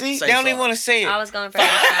Marty same. see, same they don't even size. want to say it. I was going for I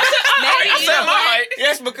Maybe, you said know my what? height.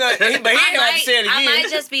 Yes, because but he didn't have to say it I again. might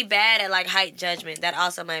just be bad at like height judgment. That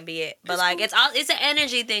also might be it. But like it's an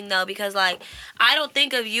energy thing though, because like I don't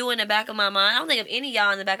think of you in the back of my mind. I don't think of any of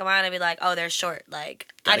y'all in the back of my mind. I'd be like, oh, they're short. Like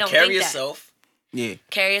I Gotta don't carry think yourself. Yeah. that.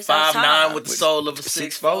 Carry yourself 5'9" tall. with the soul of a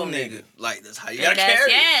 6'4" 6'4" nigga. Like that's how you And gotta that's,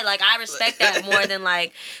 carry. it. yeah, like I respect that more than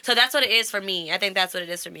like. So that's what it is for me. I think that's what it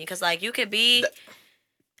is for me. Cause like you could be.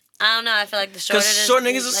 I don't know. I feel like the shorter. Cause short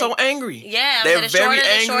niggas are so like, angry. Yeah, They're the very shorter,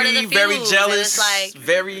 the shorter angry, the very fuse, jealous, and it's like,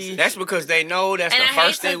 very. That's because they know that's and the I hate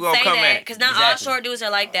first thing to we're gonna say come that at. because not all Exactly. short dudes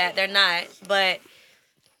are like that. They're not. But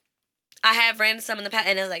I have ran into some in the past,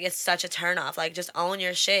 and it's like it's such a turnoff. Like just own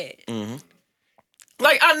your shit. Mm-hmm.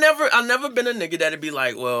 Like I never been a nigga that'd be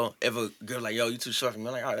like, well, if a girl like, yo, you too short for me,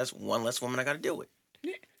 I'm like, all right, that's one less woman I gotta deal with.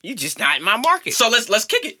 You just not in my market. So let's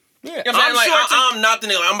kick it. Yeah, You know what I'm saying? Like short too. I'm not the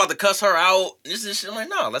nigga. I'm about to cuss her out. This is shit. I'm like,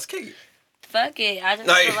 no, let's kick it. Fuck it. I just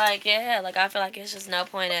Like- feel like I feel like it's just no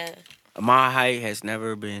point of. My height has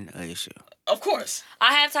never been an issue. Of course,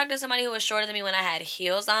 I have talked to somebody who was shorter than me when I had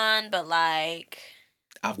heels on, but like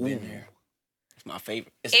I've been there. It's my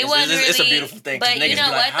favorite. It's, it wasn't really. it's a beautiful thing. But you know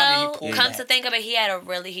what though? Come Come to think of it,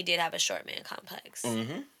 he did have a short man complex.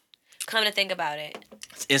 Mm-hmm. Come to think about it,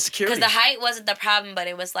 It's insecurity. because the height wasn't the problem, but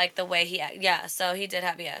it was like the way he. Yeah, so he did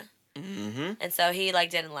have Mm-hmm. and so he like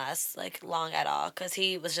didn't last like long at all, because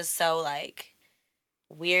he was just so like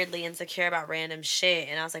weirdly insecure about random shit,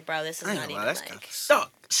 and I was like, bro, this is I ain't not gonna even lie, that's like. kinda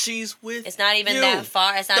Stop. She's with. It's not even you. that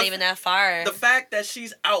far. It's not The- even that far. The fact that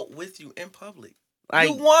she's out with you in public. Like,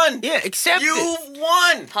 you won. yeah, accept it. You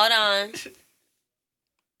won. Hold on.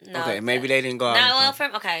 No. Okay, maybe they didn't go out. No, in well, public.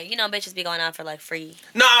 from okay, you know, bitches be going out for like free.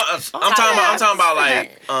 No, I'm talking about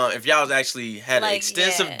like Yeah. if y'all actually had Like, an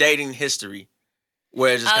extensive yeah. dating history,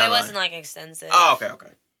 where it's just Oh, kind it of wasn't like extensive. oh, okay.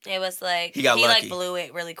 It was like He got like lucky. blew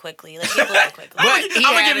it really quickly. Like he blew it quickly. I'm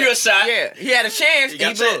gonna give you a shot. Yeah, he had a chance. He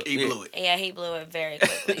got blew it. it. He Yeah. blew it. Yeah, he blew it very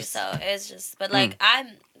quickly. So it's just, but like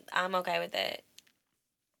I'm okay with that.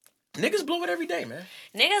 Niggas blow it every day, man.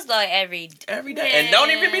 Niggas blow it Every day. And don't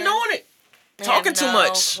even be knowing it. I Talking have too no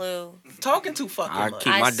much. Clue. Talking too fucking I much.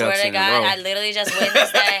 keep my I swear ducks to in a God, row. I literally just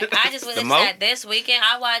witnessed that. I just witnessed mo? that this weekend.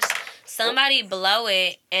 I watched somebody blow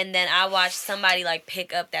it, and then I watched somebody like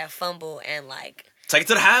pick up that fumble and like Take it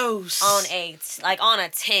to the house. on a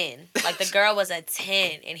 10. Like the girl was a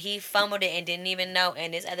 10, and he fumbled it and didn't even know,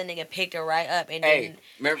 and this other nigga picked her right up and Hey, didn't.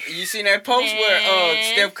 remember you seen that post where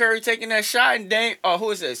Man. Steph Curry taking that shot and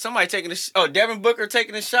who is that? Somebody taking Devin Booker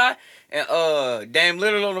taking a shot and Dame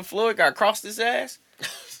Lillard on the floor got crossed his ass.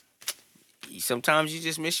 Sometimes you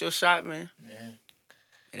just miss your shot, man. Yeah.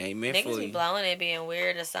 It ain't meant Niggas for be you. blowing it, being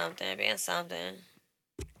weird or something, being something.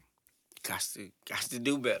 Got to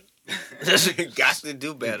do better. Got to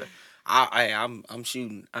do better. I'm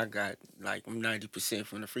shooting. I got like I'm 90%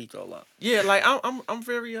 from the free throw line. Yeah, like I'm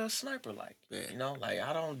very sniper like. Yeah. You know, like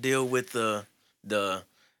I don't deal with the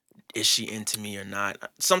is she into me or not.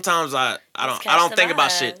 Sometimes I Just don't catch the think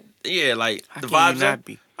about vibe. shit. Yeah, like How the can you vibes not are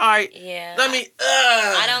be? all right. Yeah. Let me.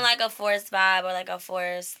 I don't like a forced vibe or like a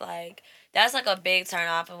forced like. That's like a big turn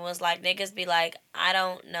off, and was like niggas be like, I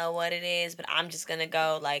don't know what it is, but I'm just gonna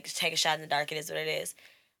go like take a shot in the dark. It is what it is.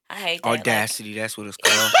 I hate that. Audacity, that's what it's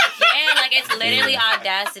called. Yeah, like it's literally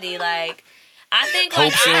audacity. Like I think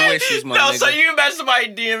like Hopes and wishes, my No, nigga. so you imagine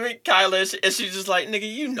somebody DMing Kyla and she's just like, nigga,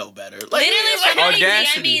 you know better. Like, literally somebody DM'd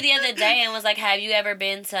Audacity. me the other day and was like, have you ever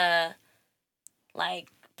been to like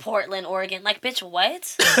Portland, Oregon? Like, bitch,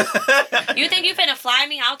 what? You think you finna fly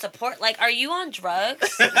me out to Port? Like, are you on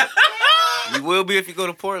drugs? You will be if you go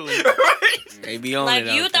to Portland. They be on Like,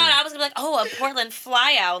 it you out thought there. I was gonna be like, oh, a Portland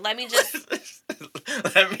fly out. Let me just.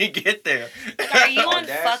 Let me get there. Like, are you on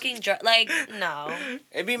Audacity. fucking drugs? Like, no.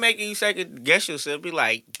 It be making you second guess yourself. Be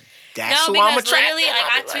like, that's No, who I'm because attracted. literally,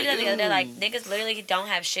 like, I be tweeted the other day, like, ooh. niggas literally don't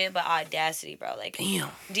have shit but audacity, bro. Like, Damn.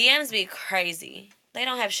 DMs be crazy. They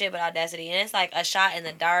don't have shit but audacity. And it's like a shot in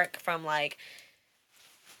the dark from, like,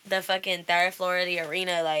 the fucking third floor of the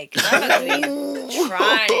arena. Like, motherfuckers be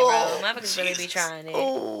trying it, bro. Motherfuckers really be trying it.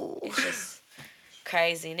 It's just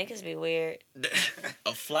crazy. Niggas be weird.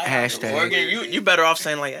 A fly Hashtag. Oregon, you better off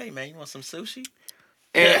saying like, hey man, you want some sushi?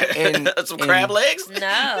 And Some crab legs? No.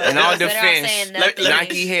 In all Better off saying defense, nothing.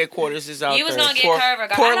 Nike headquarters is out You was there. gonna get curve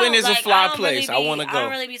regardless. Portland is a like, fly don't place. Really I want to I go.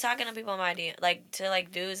 don't really be talking to people in my DM, like to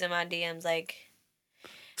like dudes in my DMs, like.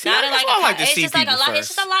 See, Not that's in, like why I a, like to it's see just like a people lot. first.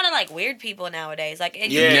 It's just a lot of like weird people nowadays. Like Yeah.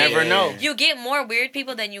 You never know. You get more weird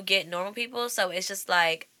people than you get normal people. So it's just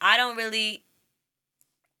like I don't really.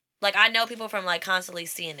 Like I know people from like constantly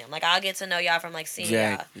seeing them. Like I'll get to know y'all from like seeing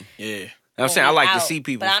Exactly. Yeah. y'all. I'm saying I when we like to out. see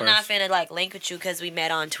people But I'm first. not finna like link with you because we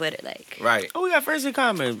met on Twitter. Like Right. Oh, we got friends in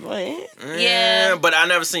common. Man. Yeah. But I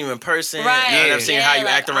never seen you in person. Right. I Yeah. never seen Yeah, how you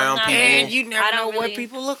like, act I'm around not people. really- And you I never know don't what really-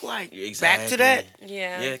 people look like. Exactly. Back to that.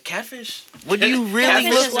 yeah. Yeah, catfish. What do you really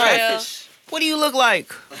Catfish look is like? real. What do you look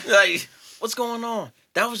like? Like, what's going on?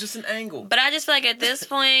 That was just an angle. But I just feel like at this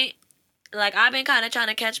point, like I've been kind of trying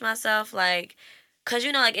to catch myself, like, cause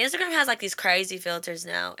you know, like Instagram has like these crazy filters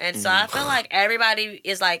now, and so I feel like everybody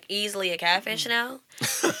is like easily a catfish now.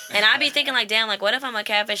 And I be thinking like, damn, like what if I'm a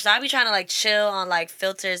catfish? So I be trying to like chill on like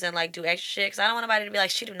filters and like do extra shit, cause I don't want nobody to be like,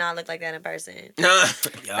 she do not look like that in person.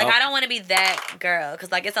 Like I don't want to be that girl,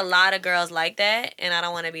 cause like it's a lot of girls like that, and I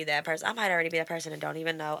don't want to be that person. I might already be that person and don't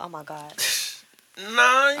even know. Oh my god.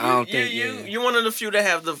 Nah, don't think, yeah. you're one of the few that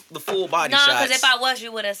have the full body No, shots. cause if I was,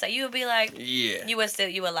 you would have said you would be like, yeah. you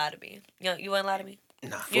would lie to me. You wouldn't lie to me.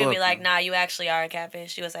 Nah. You'd be Fuck like, you. nah, you actually are a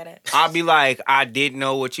catfish. You would say that. I'll be like, I didn't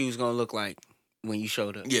know what you was gonna look like when you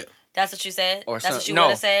showed up. Yeah. That's what you said? Or That's some- what you no. would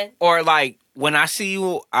have said? Or like when I see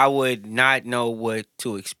you, I would not know what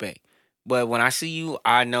to expect. But when I see you,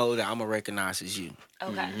 I know that I'm gonna recognize as you.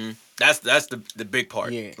 Okay. Mhm. That's the big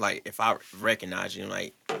part. Yeah. Like if I recognize you,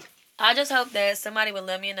 like I just hope that somebody would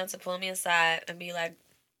love me enough to pull me aside and be like,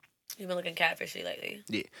 you've been looking catfishy lately.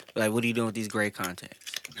 Yeah. Like, what are you doing with these gray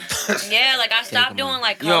contacts? Yeah, like I Take stopped 'em doing off.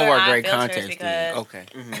 like You don't color wear eye gray filters contacts, because okay.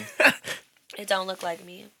 it don't look like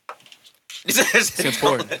me. it's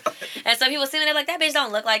important. And so people see me, they're like, that bitch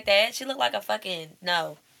don't look like that. She look like a fucking,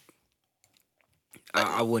 no.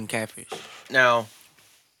 I wouldn't catfish. Now,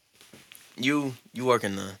 you work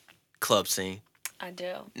in the club scene. I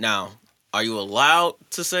do. Now, are you allowed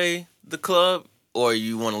to say the club, or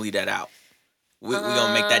you want to leave that out? We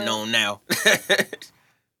gonna make that known now.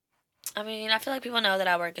 I mean, I feel like people know that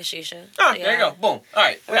I work at Shisha. Oh, So, there you go. Boom. All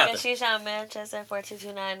right. I We work got at this. Shisha on Manchester,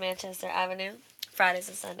 4229 Manchester Avenue. Fridays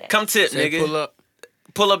and Sundays. Come tip, Say nigga. pull up.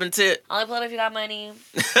 Pull up and tip. Only pull up if you got money.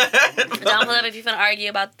 Don't pull up if you finna argue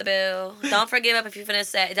about the bill. Don't forgive up if you finna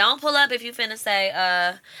say. Don't pull up if you finna say,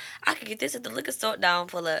 I could get this at the liquor store. Don't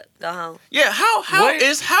pull up. Go home. Yeah, how What?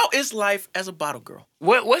 is life as a bottle girl?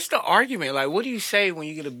 What's the argument? Like, what do you say when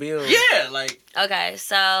you get a bill? Yeah, like Okay,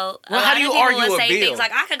 so a Well, how lot do of you people argue would a say bill? things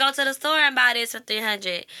like, I could go to the store and buy this for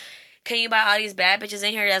 $300. Can you buy all these bad bitches in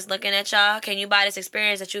here that's looking at y'all? Can you buy this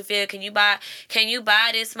experience that you feel? Can you buy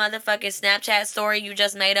this motherfucking Snapchat story you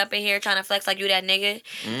just made up in here trying to flex like you that nigga?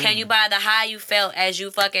 Can you buy the high you felt as you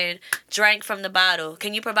fucking drank from the bottle?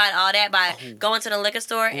 Can you provide all that by going to the liquor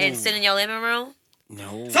store and sitting in your living room?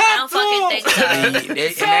 No. I don't fucking think so. And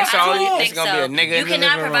that's all. I don't It's think gonna so. be a nigga You in the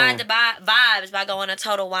cannot living provide room. the vibes by going to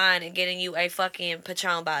Total Wine and getting you a fucking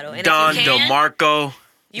Patron bottle. And Don if you can, DeMarco.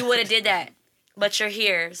 you would have did that. But you're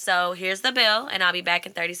here. So here's the bill, and I'll be back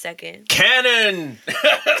in 30 seconds. Cannon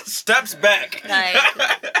steps back. Like,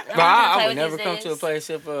 But I'm gonna I play would with never these come to a niggas. place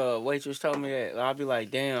if a waitress told me that. I'd be like,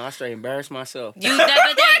 damn, I straight embarrassed myself. But they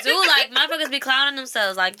do, like, motherfuckers be clowning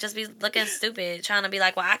themselves, like, just be looking stupid, trying to be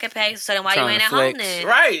like, well, I can pay, so then why you Trying ain't to at home flex. then?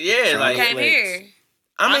 Right, yeah, You like came flex. here.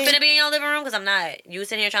 I I'm mean, finna be in your living room because I'm not. You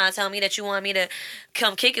sitting here trying to tell me that you want me to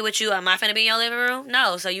come kick it with you. Am I finna be in your living room?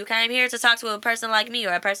 No. So you came here to talk to a person like me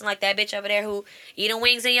or a person like that bitch over there who eating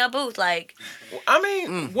wings in your booth. Like, I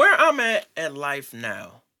mean, where I'm at life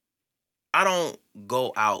now, I don't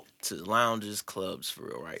go out to lounges, clubs for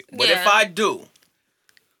real, right? But Yeah. if I do,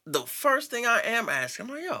 the first thing I am asking,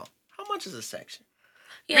 I'm like, yo, how much is a section?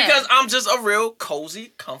 yeah. Because I'm just a real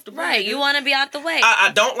cozy, comfortable right. nigga. You want to be out the way.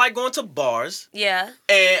 I don't like going to bars, yeah.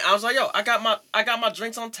 and I was like, yo, I got my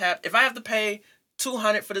drinks on tap. If I have to pay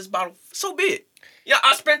 $200 for this bottle, so be it. Yeah,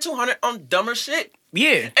 I spent $200 on dumber shit,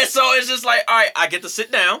 Yeah. and so it's just like, all right, I get to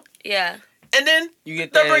sit down, Yeah. and then You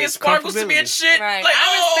get they're that bringing sparkles to me and comfortability. shit. Right. Like,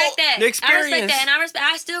 I respect that. the I respect experience. that. And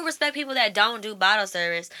I still respect people that don't do bottle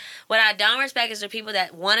service. What I don't respect is the people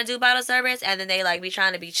that want to do bottle service and then they like be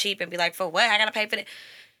trying to be cheap and be like, for what? I got to pay for it.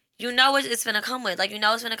 You know what it's gonna come with. Like, you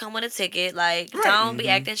know it's gonna come with a ticket. Like, don't be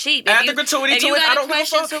acting cheap. Add the gratuity to it, I don't give a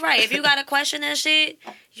question fuck. to right, if you got a question and shit,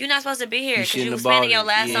 you're not supposed to be here because shouldn't you have spending bought your it.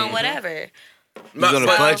 last Yeah. on whatever. But- on a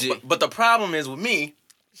but- budget. But the problem is with me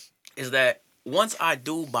is that once I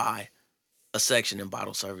do buy a section in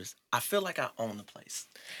bottle service, I feel like I own the place.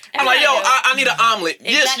 I'm like, yo, I need an omelet.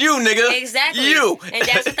 Yes, Exact- you, nigga. Exactly. You. And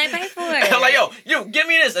that's what they pay for. And I'm like, yo, you, give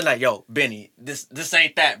me this. And like, yo, Benny, this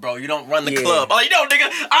ain't that, bro. You don't run the Yeah. club. I'm like, yo, nigga,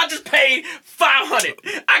 I just paid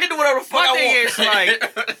 $500. I can do whatever the fuck My I thing want.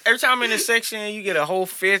 is, like, every time I'm in a section, you get a whole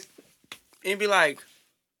fifth, and you be like,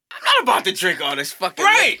 I'm not about to drink all this fucking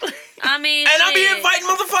right. liquor. I mean, And I be shit. inviting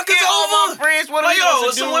motherfuckers Get all my over. friends. What Like, are you yo,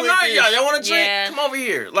 supposed to some do women with are this? y'all want to drink? Yeah. Come over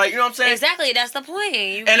here. Like, you know what I'm saying? Exactly, that's the point.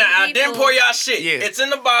 You And meet I didn't people- pour y'all shit. Yeah. It's in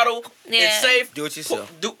the bottle. Yeah. It's safe. Do it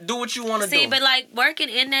yourself. Do what you want to do. See, but like working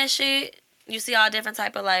in that shit, you see all different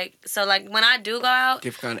type of like. So like when I do go out,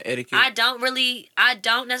 Different kind of etiquette. I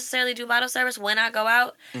don't necessarily do bottle service when I go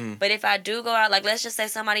out. But if I do go out, like let's just say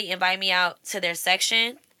somebody invite me out to their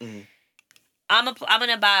section. I'm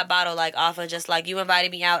gonna buy a bottle like off of just like you invited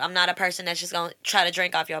me out. I'm not a person that's just gonna try to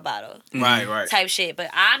drink off your bottle right. type shit. But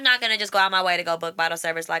I'm not gonna just go out my way to go book bottle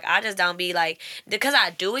service. Like I just don't be like, because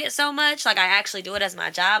I do it so much. Like I actually do it as my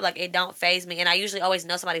job. Like it don't phase me. And I usually always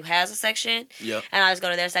know somebody who has a section. Yep. And I just go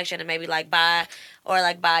to their section and maybe like buy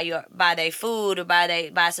their food or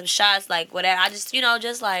buy some shots, like whatever. I just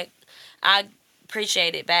just like I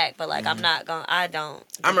appreciate it back, but like I don't.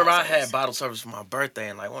 I remember I had bottle service for my birthday,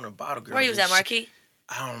 and like one of the bottle girls. Where you was at, Marquis?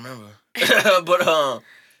 I don't remember. But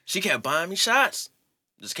she kept buying me shots.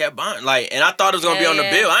 Just kept buying, like, and I thought it was gonna be on the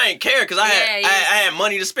Yeah. bill. I ain't care because I Yeah, had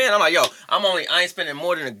money to spend. I'm like, yo, I ain't spending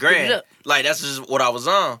more than $1,000. Look. Like that's just what I was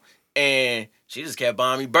on, and she just kept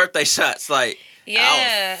buying me birthday shots. Like, Yeah.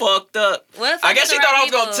 I was fucked up. Well, I guess she fucking thought I right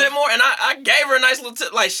was gonna people. tip more, and I gave her a nice little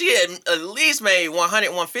tip. Like she had at least made 100,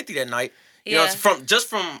 150 that night. You know, Yeah. from me,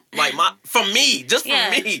 just from Yeah.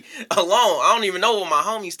 me alone. I don't even know what my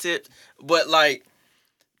homies tipped, but like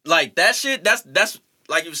that shit. That's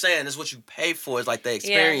like you were saying. That's what you pay for. It's like the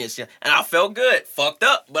experience. Yeah. And I felt good, fucked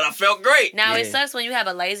up, but I felt great. Now it Yeah. sucks when you have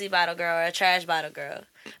a lazy bottle girl or a trash bottle girl,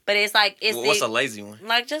 but it's like What's a lazy one?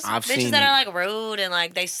 like just I've bitches seen that it. are like rude and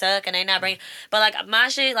like they suck and they not bring. But like my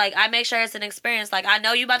shit, like I make sure it's an experience. Like I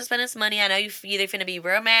know you about to spend this money. I know you either finna be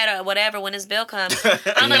real mad or whatever when this bill comes.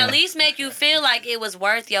 I'm gonna at least make you feel like it was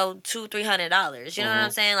worth your $200-$300. You know what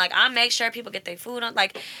I'm saying? Like I make sure people get their food on.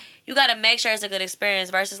 Like you gotta make sure it's a good experience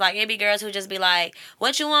versus like it be girls who just be like,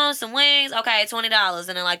 what you want, some wings? Okay, $20.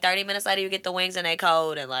 And then like 30 minutes later you get the wings and they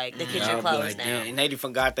cold and like the kitchen I'll be closed like, now. damn, and they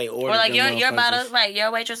forgot they ordered. Or like them your bottle, motherfuckers. like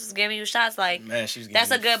your waitress was giving you shots, like Man, she was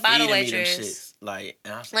that's a good bottle waitress. Shits. Like,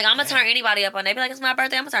 and I was Like I'm gonna damn. turn anybody up on. They be like, it's my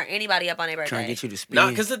birthday. I'm gonna turn anybody up on their birthday. Trying to get you to spin. No,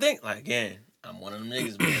 because the thing, like, again, I'm one of them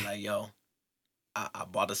niggas being like, yo, I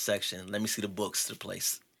bought a section. Let me see the books to the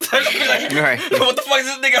place. Like, Right. what the fuck is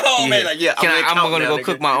this nigga home, man? Like, yeah, I'm gonna go nigga.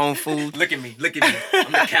 cook my own food. Look at me. I'm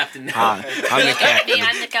the captain now. I'm the Look at me, captain.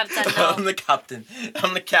 I'm the captain now.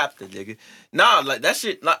 I'm the captain, nigga. Nah, like that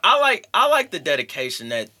shit. Like I like the dedication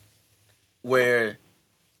that where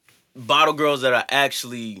bottle girls that are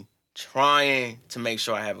actually trying to make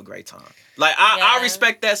sure I have a great time. Like I Yeah.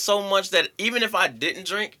 respect that so much that even if I didn't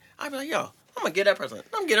drink, I'd be like, yo, I'm gonna get that person. I'm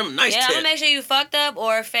gonna get him a nice Yeah, I'm tip. gonna make sure you fucked up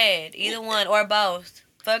or fed, either one or both.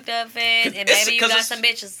 Fucked up, fed, 'Cause and it's- maybe you 'cause got it's- some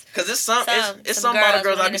bitches. Cause it's some some bottle girls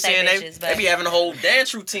girls I willing be to say seeing bitches, they but- be having whole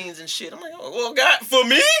dance routines and shit. I'm like, oh, well, God, for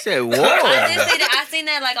me. Said, whoa. I seen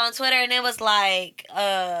that like on Twitter, and it was like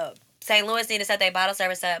St. Louis need to set their bottle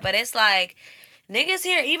service up, but it's like. Niggas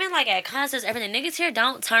here, even like at concerts, everything, niggas here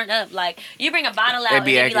don't turn up. Like, you bring a bottle out They and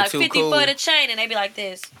be they be acting like too 50 cool. for the chain, and they be like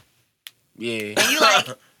this. Yeah. And you like,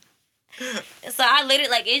 so I literally,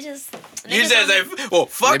 like, it just. You niggas said, don't- say, well,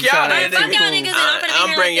 fuck They be y'all, trying nigga. to Fuck y'all niggas, and I'm finna be I'm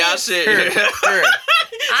here bring like y'all this. shit.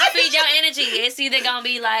 I feed your energy. It's either gonna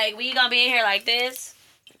be like, we gonna be in here like this,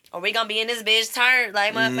 or we gonna be in this bitch turn,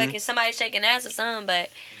 like, motherfucking somebody shaking ass or something, but.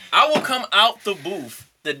 I will come out the booth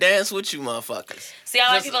to dance with you motherfuckers. See, I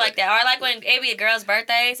like Just people like- like that. Or like when it be a girl's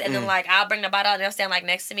birthdays, and then like I'll bring the bottle out and they'll stand like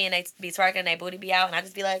next to me and they be twerking and they booty be out, and I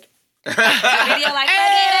just be like, video like,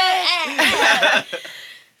 fuck it.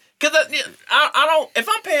 Cause I don't, if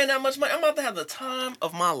I'm paying that much money, I'm about to have the time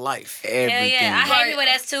of my life. Hell Everything. yeah. I hate Like- people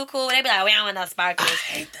that's too cool. They be like, we don't want no sparklers.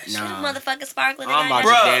 hate that shit. Shut Nah. up, motherfucking sparkler. I'm about nigga.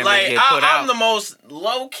 to Bruh, damn like, get put I'm out. the most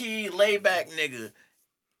low-key, laid-back nigga.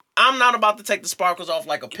 I'm not about to take the sparkles off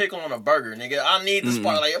like a pickle on a burger, nigga. I need the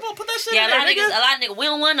sparkle. Like, I'm gonna put that shit Yeah, in a lot there, of nigga. niggas,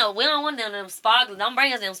 we don't want them sparklers. Don't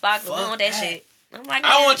bring us them sparklers. We Fuck want that that. shit. I'm like,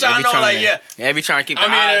 I want y'all They to be know, trying like, to- yeah. They be trying to keep the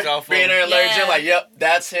I'm eyes in there, off being of there, them. Larry Yeah. Jim, like, yep,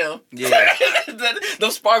 that's him. Yeah.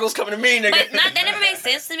 Those sparkles coming to me, nigga. But that never makes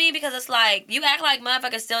sense to me because it's like, you act like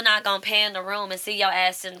motherfuckers still not gonna pan the room and see your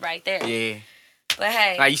ass sitting right there. Yeah. But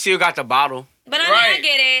hey. Like, you still got the bottle. But I mean, Right. I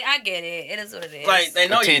get it. I get it. It is what it is. Like, they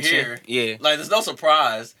know Attention. you're here. Yeah. Like, there's no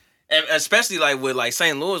surprise. And especially, like, with, like,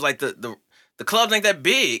 St. Louis, like, the clubs ain't that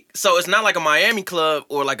big. So it's not like a Miami club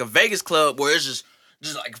or, like, a Vegas club where it's just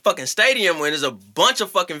like a fucking stadium where there's a bunch of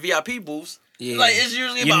fucking VIP booths. Yeah. Like, it's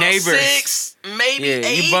usually Your about neighbors. 6, maybe Yeah.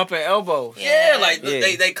 8. You bumping elbows. Yeah, like,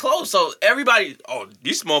 Yeah. They close. So everybody, oh,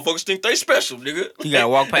 these motherfuckers think they special, nigga. You gotta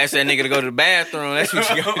walk past that nigga to go to the bathroom. That's what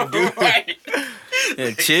you gotta do. Right.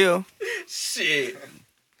 Yeah, chill. Shit.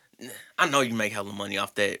 I know you make hella money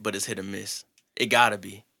off that, but it's hit or miss. It gotta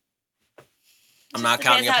be. I'm not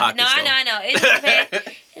counting your pockets, No, though. I know. It just depends.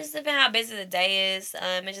 It just depends how busy the day is.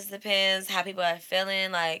 It just depends how people are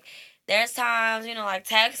feeling. Like, there's times, like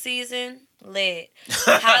tax season, lit.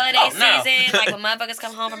 Holiday Oh, no. season, like when motherfuckers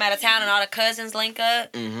come home from out of town and all the cousins link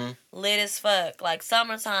up, Mm-hmm. lit as fuck. Like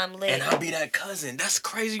summertime, lit. And I'll be that cousin. That's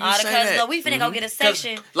crazy you all the say cousins, that. look, we finna go get a 'Cause,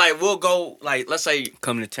 section. like, we'll go, like, let's say,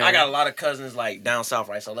 Come to town. I got a lot of cousins, like, down south,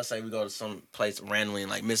 right? So let's say we go to some place randomly in,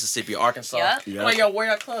 like, Mississippi, Arkansas. Yup. I'm like, yo, where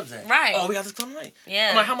y'all clubs at? Right. Oh, we got this club tonight. Yeah.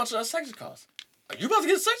 I'm like, how much does that section cost? Like, you about to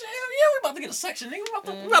get a section? Hell yeah, we about to get a section,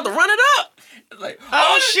 nigga. We about to run it up. It's like,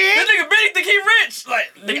 oh, shit. This nigga Benny think he rich.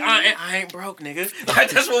 Like, nigga, I ain't broke, nigga. Like,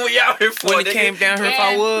 that's what we out here for, When it nigga. came down here, if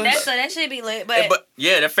I was. That should be lit, But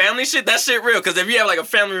yeah, the family shit, that shit real. Because if you have like a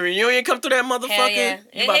family reunion come through that motherfucker, hell yeah.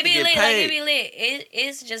 you about It to be get lit, like, paid. it be lit.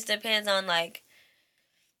 It just depends on, like,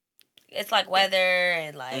 it's like weather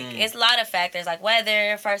and like it's a lot of factors, like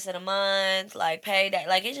weather, first of the month, like payday,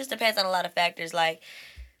 like it just depends on a lot of factors. Like,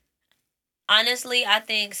 honestly, I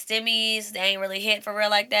think stimmies, they ain't really hit for real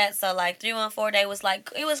like that. So like 314 day was like,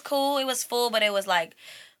 it was cool, it was full, but it was like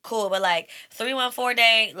cool. But like 314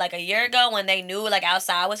 day, like a year ago when they knew like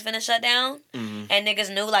outside was finna shut down and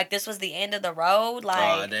niggas knew like this was the end of the road, like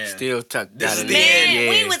Oh, damn. Still tucked This out is of the there. end. man, Yeah.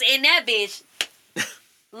 we was in that bitch.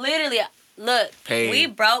 Literally, look, Paid. we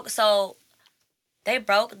broke. So they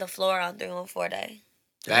broke the floor on 314 day.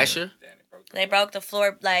 Asher? They broke the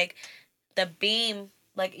floor, like the beam,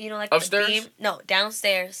 like like Upstairs? the beam. No,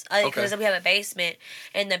 downstairs. Because we have a basement,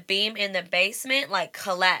 and the beam in the basement like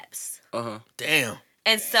collapsed. Uh-huh. Damn.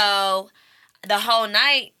 And so the whole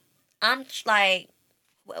night, I'm like,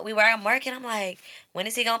 we were at work, and I'm like, when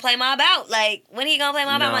is he gonna play Mob Out? Like, when he gonna play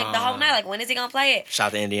Mob Out? I'm like, the whole night. Like, when is he gonna play it? Shout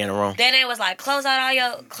out to Indiana Rome. Then they was like, close out all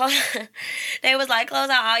your they was like, close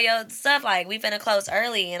out all your stuff. Like, we finna close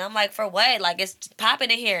early. And I'm like, for what? Like, it's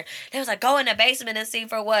popping in here. They was like, go in the basement and see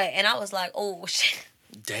for what. And I was like, oh shit.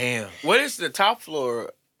 Damn. What is the top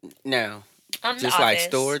floor now? I'm Just the like office.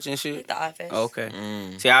 storage and Like shit? the office. Okay.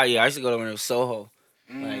 Mm. See, I used to go to Soho.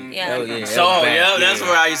 Yeah. Oh, yeah. So, yeah, that's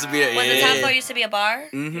where I used to be at. Was Yeah. the top floor used to be a bar?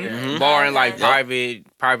 Mm-hmm. Bar and like Okay.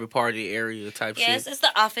 private party area type Yes, shit. it's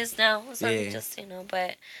the office now. So Yeah. just,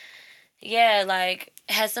 but yeah, like,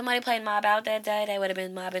 had somebody played Mob Out that day, they would have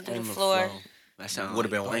been mobbing through On the the floor. floor. That sounds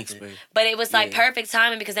Would've been blank worth it. space. But it was like Yeah. perfect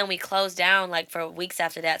timing because then we closed down like for weeks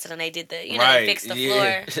after that. So then they did the, they Right, fixed the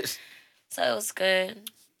yeah. floor. So it was good.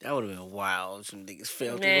 That would have been wild. Some niggas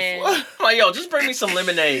fell through the Man. floor. I'm like, yo, just bring me some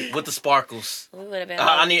lemonade with the sparkles. We would have been.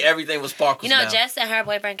 I need everything with sparkles. You know, now. Jess and her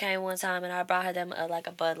boyfriend came one time, and I brought her them like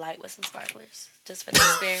a Bud Light with some sparklers, just for the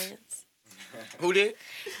experience. Who did?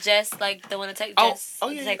 Jess, like the one to take, Oh, Jess, oh,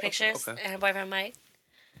 to yeah, take yeah, pictures, okay. and her boyfriend Mike.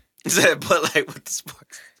 He said, but like with the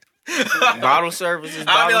sparkles. Bottle services.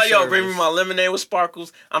 I'll be bottle like, yo, bring me service. my lemonade with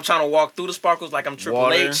sparkles. I'm trying to walk through the sparkles like I'm Triple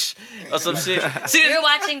Water. H or some shit. See, You're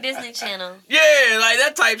watching Disney Channel. yeah, like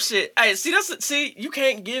that type shit. Hey, see, you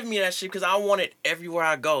can't give me that shit because I want it everywhere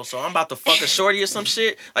I go. So I'm about to fuck a shorty or some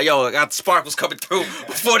shit. Like, yo, I got the sparkles coming through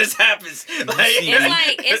before this happens. Like,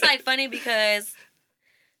 It's like funny because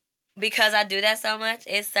I do that so much.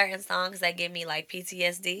 It's certain songs that give me like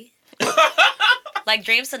PTSD. Like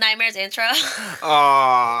Dreams to Nightmares intro.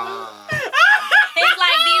 Aw. It's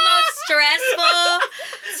like the most stressful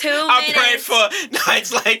 2 I minutes. prayed for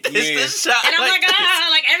nights like this. Yeah. This shot. And I'm like,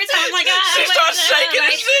 like every time I'm like, she starts shaking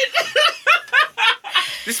and shit.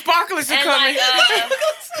 The sparklers are And coming.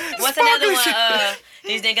 like, what's another one?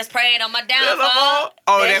 These niggas prayed on my downfall.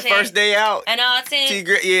 Oh, that shit. first day out. And all 10.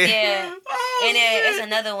 T-Grit, yeah. Yeah. Oh, And then shit. it's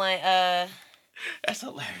another one. That's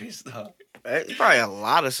hilarious though. It's probably a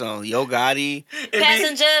lot of songs. Yo Gotti. It be-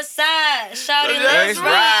 Passenger side, shouting, Let's let's ride.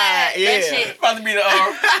 ride, That yeah. shit. about to be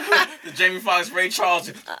the Jamie Foxx, Ray Charles.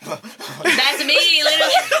 That's me,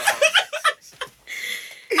 literally.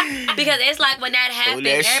 Because it's like when that happens,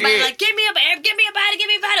 that everybody's shit. like, give me a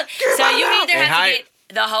bottle. So you either And have how- to get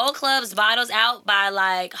the whole club's bottles out by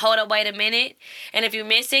like, hold up, wait a minute. And if you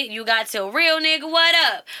miss it, you got to real nigga, what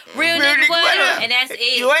up? Real nigga, what up? And that's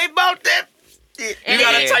it. You ain't about that. You And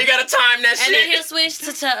gotta, then- you gotta time that And then he'll shit. switch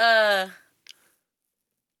to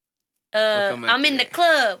come I'm in the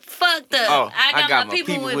club, fucked up. Oh, I got my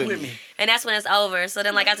people with me. And that's when it's over. So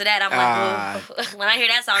then like after that, I'm like, ooh. When I hear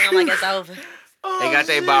that song, I'm like, it's over. They got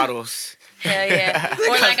their bottles. Hell yeah.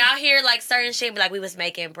 Or like I'll hear like certain shit, be like we was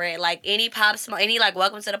making bread. Like any Pop Smoke, any like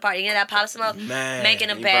Welcome to the Party, any of that Pop Smoke, Man, making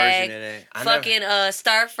a Any bag. version of that. I Fucking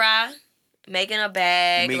stir fry, making a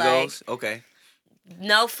bag. Migos. Okay. Like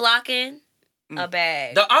no flocking, a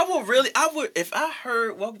bag. I would, if I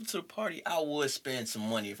heard Welcome to the Party, I would spend some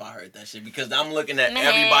money if I heard that shit because I'm looking at Man,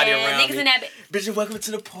 everybody around niggas me. in that Bitch, welcome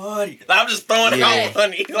to the party. Like, I'm just throwing Yeah. out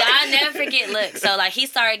money. Like, I never forget. Look, so like he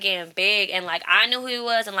started getting big, and like I knew who he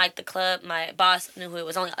was, and like the club, my boss knew who it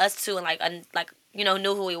was. Only us two, and like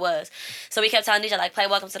knew who he was. So we kept telling DJ like play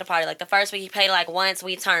Welcome to the Party. Like the first week he played like once,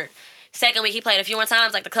 we turned. Second week he played a few more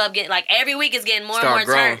times. Like the club getting like every week is getting more Start and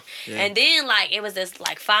more growing. turned. Yeah. And then like it was this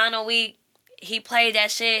like final week. He played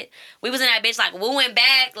that shit. We was in that bitch like wooing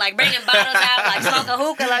back, like bringing bottles out, like smoking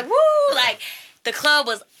hookah, like woo, like the club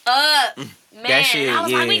was up. Man, shit, I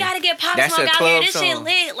was like, we yeah. gotta get Pop That's Smoke a out here. club This shit song.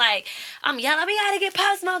 lit. Like I'm yelling, we gotta get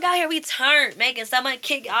Pop Smoke out here. We turned, making someone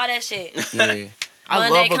kick all that shit. Yeah. I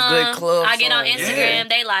Monday love a come, good club I get on song. Instagram. Yeah.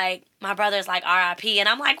 They like my brother's like R.I.P. and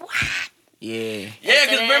I'm like, what? Yeah. yeah,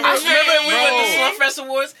 because remember I we went to said, Slumfest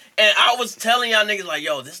Awards and I was telling y'all niggas like,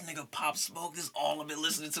 yo, this nigga Pop Smoke is all I've been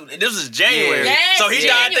listening to. And this is January. Yeah. Yes, so he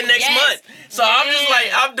died the January, next yes. month. So I'm just Yeah. like,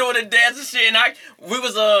 I'm doing the dance and shit. And we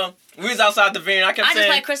was outside the venue. I kept I just saying,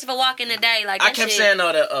 like Christopher Walken today. Like I that kept shit. saying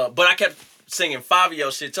but I kept singing Fabio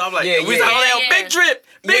shit. So I'm like, Yeah, we was yeah. like, oh, Yeah, big drip,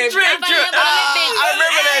 big Yeah, drip, I drip. remember that I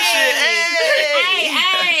remember that shit. Hey,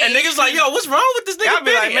 hey. And niggas like, yo, what's wrong with this nigga? Y'all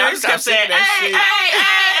be like, Biggie? And man, I just kept stop saying, singing that hey, shit. hey,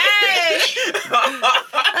 hey.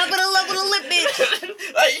 I'm gonna love with a lip, bitch.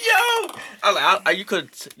 Like, yo, I was like,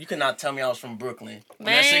 you could not tell me I was from Brooklyn when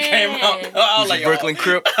that shit came out. Man. I was like, yo, Brooklyn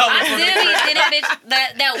Crip. I still be in that bitch,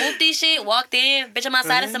 that whoopty shit, walked in, bitch on my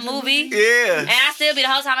side, it's a movie. Yeah. And I still be the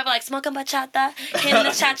whole time, I be like, smoking bachata, hitting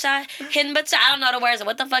the cha-cha, hitting bachata. I don't know the words of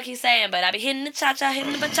what the fuck he's saying, but I be hitting the cha-cha,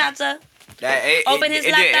 hitting the bachata. Open his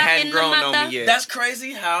it laptop hadn't in the grown mouth, on me yet. That's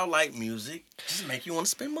crazy how like music just make you want to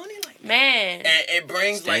spend money like that. Man. And it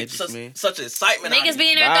brings like Status, man. such excitement. out Niggas of be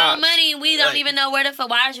you. in there throwing Vibes. money and we don't Like- even know where the fuck.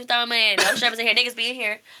 Why is you throwing money? No strippers in here. Niggas be in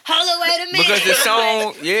here. Hold on, wait a minute. Because the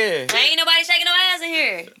song, yeah. Ain't nobody shaking no ass in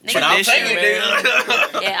here. But Niggas I'll Tradition, take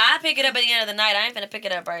man. it, Yeah, I pick it up at the end of the night. I ain't finna pick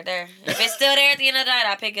it up right there. If it's still there at the end of the night,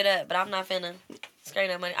 I pick it up. But I'm not finna scrape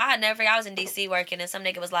no money. I had never forget. I was in DC working and some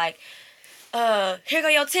nigga was like, here go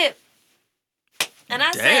your tip. And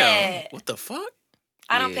I Damn. said, What the fuck?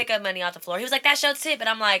 I don't Yeah. pick up money off the floor. He was like, that's your tip. And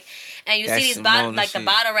I'm like, and you That's see these some bottle, bonus like the shit.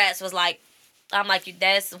 bottle rats was like, I'm like,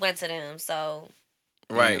 that's went to them. So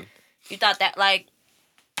Right. you thought that, like,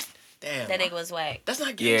 Damn. that nigga was whack. That's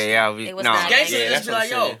not Yeah, gangsta. yeah. It was nah, not Gangsta Yeah, just be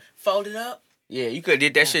like, what I'm yo, saying. fold it up. Yeah, you could have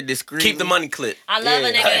did that shit discreetly. Keep the money clip. I love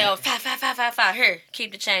a Yeah. nigga that go, 5. Here,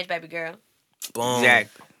 keep the change, baby girl. Boom.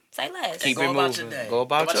 Exactly. Say less. Keep Go it about moving. your day. Go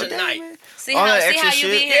about Go about your your day, night. man. See all how that see extra how you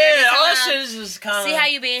shit. be here every Yeah, all that time. shit is just kind of. See how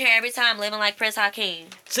you being here every time, living like Prince Hakeem.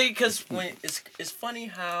 See, because when it's funny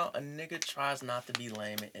how a nigga tries not to be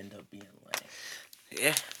lame and end up being lame.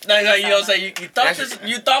 Yeah. No, you know what I'm saying? You thought That's- this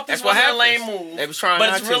that's what was a lame happens. move. They was trying but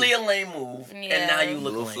not it's to. really a lame move, Yeah. and now you look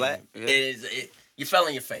Little lame. flat, yeah. You fell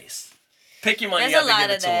in your face. Pick your money There's up a and lot give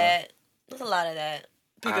it of to him. that. There's a lot of that.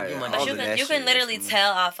 Pick up your money. But all you of can that you shit can is literally for me.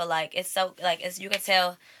 tell off of like it's so like it's you can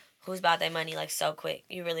tell who's about their money like so quick.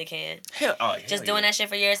 You really can. Hell Just doing that shit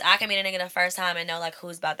for years, I can meet a nigga the first time and know like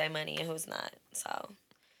who's about their money and who's not. So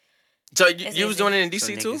So It's you was easy. doing it in So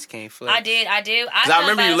DC too? niggas can't flex. I did. Because I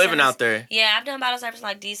remember you living out there. Yeah, I've done bottle service in,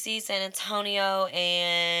 like DC, San Antonio,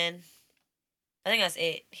 and I think that's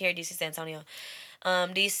it. Here, DC, San Antonio.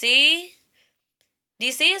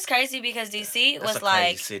 DC is crazy because DC That's was a crazy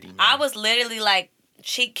like city, man. I was literally like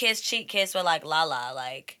cheek kiss with like Lala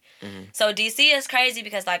like. Mm-hmm. So DC is crazy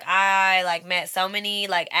because like I like met so many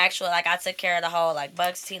like actual like I took care of the whole like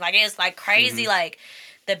Bucks team like it's like crazy like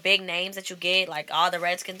the big names that you get like all the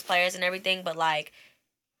Redskins players and everything but like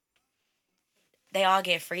they all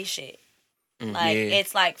get free shit. Like Yeah.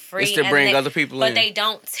 it's like free. It's to and bring they- other people but in. they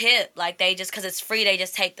don't tip. Like they just because it's free, they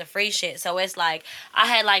just take the free shit. So it's like I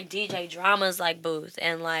had like DJ Drama's like booth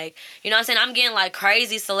and like you know what I'm saying. I'm getting like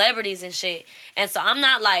crazy celebrities and shit. And so I'm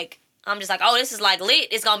not like I'm just like oh this is like lit.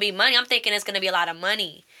 It's gonna be money. I'm thinking it's gonna be a lot of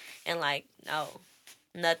money, and like no,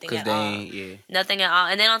 nothing Cause at they all. ain't, yeah. Nothing at all.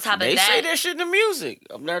 And then on top They of that, say that shit in the music.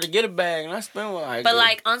 I'm there to get a bag and I spend what I but get.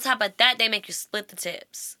 like on top of that, they make you split the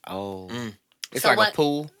tips. Oh. It's So like what- a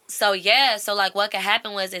pool. So yeah, so like what could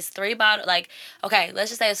happen was it's 3 bottle like okay, let's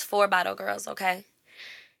just say it's 4 bottle girls, okay?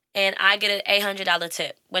 And I get an $800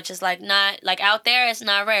 tip, which is like not like out there it's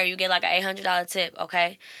not rare. You get like an $800 tip,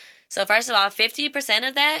 okay? So first of all, 50%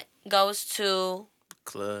 of that goes to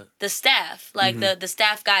Club. the staff, like the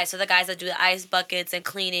staff guys, so the guys that do the ice buckets and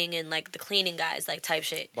cleaning and like the cleaning guys, like type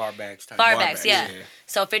shit. Bar bags. Type. Bar Bar bags, bags, yeah. yeah.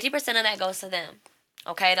 So 50% of that goes to them.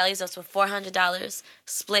 Okay, that leaves us with $400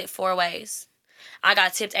 split 4 ways. I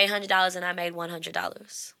got tipped $800 and I made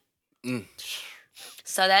 $100.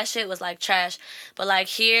 So that shit was like trash. But like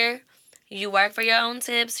here, you work for your own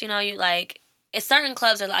tips. You know, you like it's certain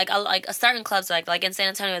clubs are like certain clubs like in San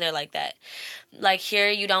Antonio they're like that. Like here,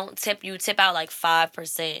 you don't tip. You tip out like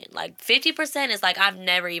 5%. Like 50% is like I've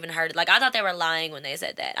never even heard it. Like I thought they were lying when they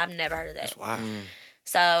said that. I've never heard of that. Wow.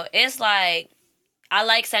 So it's like I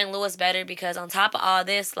like St. Louis better because on top of all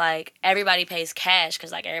this, like everybody pays cash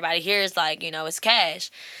because like everybody here is like you know it's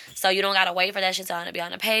cash, so you don't gotta wait for that shit to be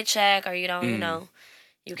on a paycheck or you don't you know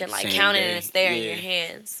you can like Same count it day. and it's there in Yeah. your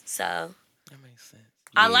hands. So That makes sense.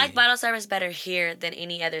 I like bottle service better here than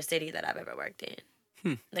any other city that I've ever worked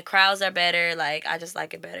in. The crowds are better. Like I just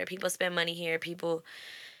like it better. People spend money here. People,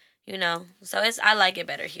 you know, so I like it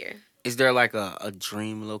better here Is there like a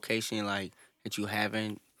dream location like that you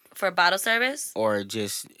haven't for bottle service. or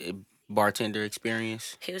just a bartender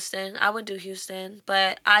experience? Houston. I would do Houston,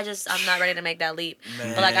 but I'm not ready to make that leap.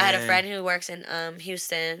 But like I had a Man. friend who works in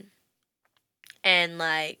Houston, and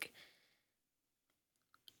like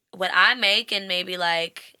what I make in maybe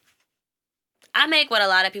like I make what a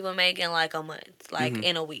lot of people make in like a month, like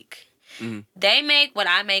in a week. Mhm. They make what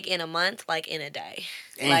I make in a month, like in a day.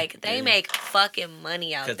 Dang. Like they make fucking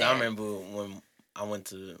money out Because there. I remember when I went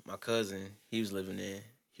to my cousin, he was living in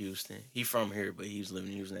Houston. He from here, but he was living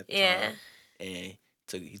in Houston at the Yeah. time. And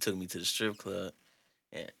he took me to the strip club,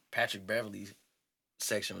 and Patrick Beverly's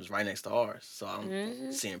section was right next to ours. So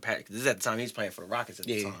I'm seeing Patrick. This is at the time he was playing for the Rockets at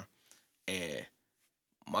the Yeah. time. And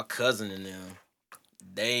my cousin and them,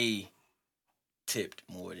 they tipped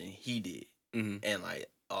more than he did. Mhm. And like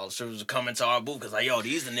all the strippers were coming to our booth because like, yo,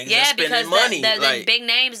 these the niggas Yeah, that because spending money. the like, big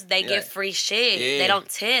names, they yeah. get free shit. Yeah. They don't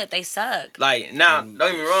tip. They suck. Like now, don't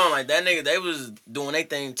get me wrong. Like that nigga, they was doing their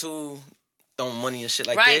thing too. throwing money and shit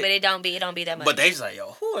like right, that. but it don't be that much. But they just like,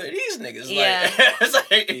 yo, who are these niggas? Yeah. Like, it's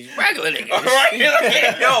like regular niggas. right?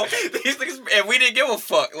 Like, yo, these niggas, and we didn't give a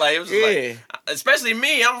fuck. Like, it was just like, especially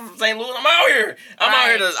me. I'm from St. Louis. I'm out here. I'm out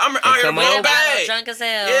here to come blow on. a bag. Drunk as hell.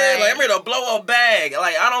 Yeah, right? like I'm here to blow a bag.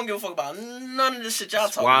 Like I don't give a fuck about none of this shit y'all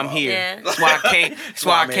talking Why I'm about. here. Yeah. That's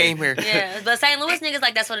why I came here. Yeah, but St. Louis niggas,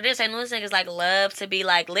 like, that's what it is. St. Louis niggas, like, love to be,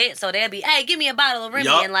 like, lit. So they'll be, hey, give me a bottle of Remy.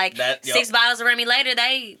 Yup, And, like, that- yup. 6 bottles of Remy later,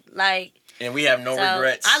 they, like... And we have no so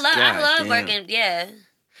regrets. I love God damn. working, yeah.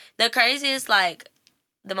 The craziest, like,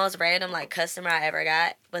 the most random, like, customer I ever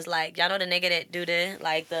got was, like, y'all know the nigga that do the,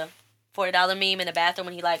 like, the $40 meme in the bathroom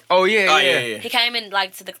when he, like... Oh yeah, Oh yeah. yeah. He came in,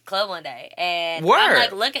 like, to the club one day, and Word. I'm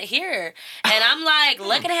like, look at here. And I'm like,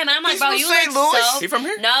 look at him, and I'm like, He's bro, from you St. look Louis? so... He from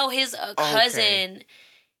here? No, his cousin... Okay.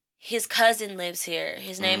 His cousin lives here.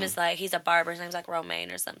 His name is like, he's a barber. His name's like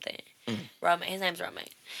Romaine or something. Romaine. His name's Romaine.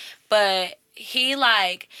 But he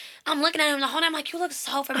like, I'm looking at him the whole time. I'm like, you look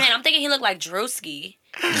so familiar. I'm thinking he looked like Drewski.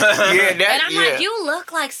 Yeah, that. And I'm yeah. like, you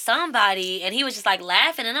look like somebody. And he was just like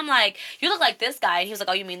laughing. And I'm like, you look like this guy. And he was like,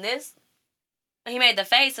 oh, you mean this? And he made the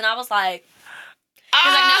face. And I was like,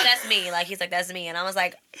 he's like, no, that's me. Like, he's like, that's me. And I was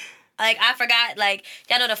like, I forgot, like,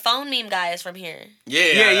 y'all know the phone meme guy is from here. Yeah,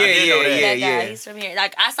 Yeah, I did know that. That guy, yeah. he's from here.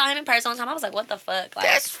 Like, I saw him in person one time. I was like, what the fuck? Like,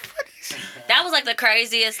 That's funny. that was like the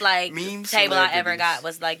craziest like Meme table I ever celebrities. got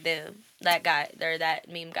was like them. That guy, or that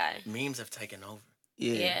meme guy. Memes have taken over.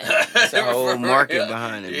 Yeah. Yeah. There's a whole For market real.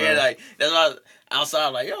 behind it, Yeah, bro. like that's why I was outside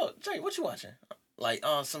like, yo, Jay, what you watching? Like,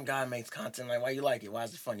 oh, some guy makes content. Like, why you like it? Why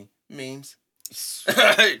is it funny? Memes.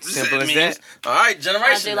 Simple as Memes. that. All right, I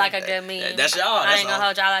generation. do like a good meme. That's y'all. I That's ain't gonna all.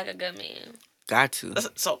 hold y'all like a good meme. Got to.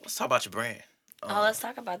 So let's talk about your brand. Oh, let's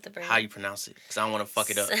talk about the brand. How you pronounce it? Because I don't want to fuck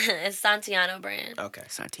it up. It's Santiano brand. Okay.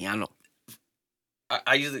 Santiano.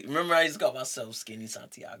 I used to call myself Skinny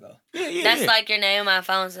Santiago. Yeah, That's like your name on my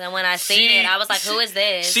phone. So then when I seen it, I was like, who is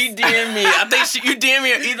this? She DM'd me. I think you DM'd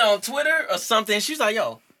me either on Twitter or something. She was like,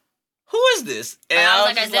 yo, who is this? and I was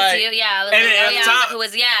like, just is this you? Yeah, I was like, and oh then at yeah, the I was like, time- who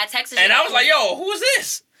is? Yeah, I texted you. And I was like, yo, who is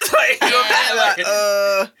this? Like, you know what I'm saying?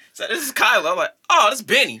 Like, so this is Kyla. I'm like, oh, this is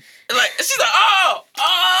Benny. And like, she's like, oh,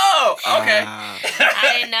 okay.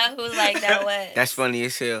 I didn't know who like that was. That's funny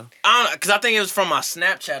as hell. I don't know, because I think it was from my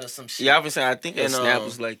Snapchat or some shit. Yeah, I was saying, I think And, Snap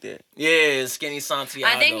was like that. Yeah, Skinny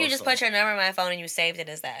Santiago. I think you just so. put your number in my phone and you saved it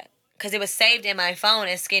as that. Because it was saved in my phone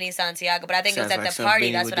as Skinny Santiago. But I think Sounds it was like at the something party.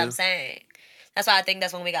 Benny That's would what I'm do. saying. That's why I think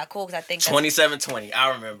that's when we got cool. Because I think that's... 2720.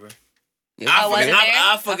 I remember. Yeah. I, Oh, was it forgot, there?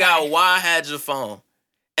 I forgot Okay. why I had your phone.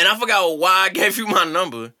 And I forgot why I gave you my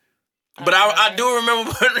number. But I do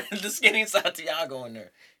remember putting the Skinny Santiago in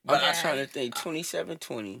there. But I'm trying to think.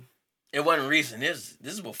 2720. it wasn't recent. This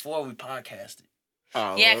is before we podcasted.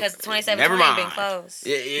 Oh, Yeah, well, because 2720 never been mind. closed.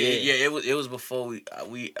 Yeah. It was before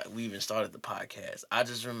we even started the podcast. I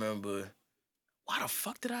just remember, why the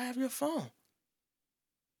fuck did I have your phone?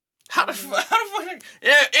 How the fuck?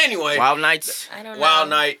 Yeah. Anyway, Wild Nights. I don't know. Wild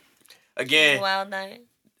night. Again, Wild night.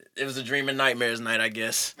 it was a dream and nightmares night. I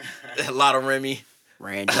guess a lot of Remy,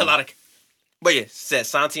 Random. a lot of. But yeah, said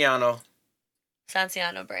Santiano.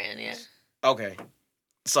 Santiano brand, yeah. Okay,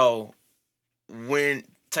 so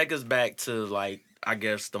take us back to like I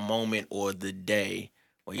guess the moment or the day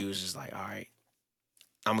where you was just like, all right,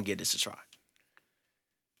 I'm gonna give this a try.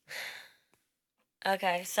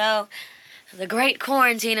 Okay, so the great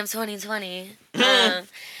quarantine of 2020.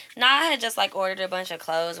 No, I had just like ordered a bunch of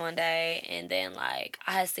clothes one day, and then like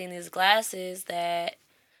I had seen these glasses that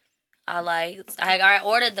I liked. I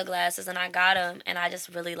ordered the glasses and I got them, and I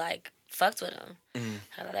just really like fucked with them.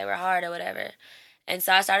 I thought they were hard or whatever, and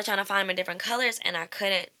so I started trying to find them in different colors, and I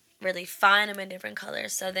couldn't really find them in different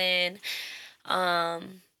colors. So then,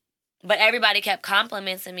 but everybody kept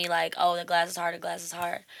complimenting me like, "Oh, the glass is hard. The glass is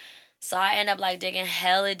hard." So I ended up like digging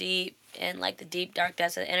hella deep in like the deep dark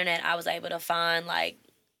depths of the internet. I was able to find like,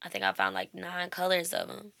 I think I found like 9 colors of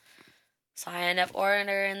them. So I ended up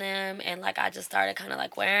ordering them, and like I just started kind of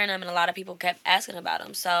like wearing them, and a lot of people kept asking about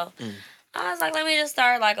them. So I was like, let me just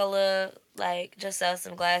start like a little, like just sell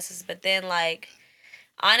some glasses. But then like,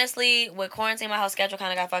 honestly, with quarantine, my whole schedule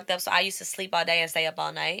kind of got fucked up. So I used to sleep all day and stay up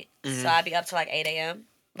all night. So I'd be up to like 8 a.m.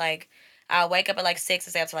 Like I'll wake up at like 6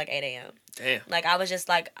 and stay up to like 8 a.m. Damn. Like I was just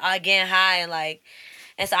like getting high and like,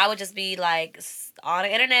 and so I would just be like on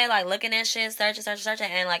the internet like looking at shit, searching,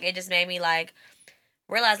 and like it just made me like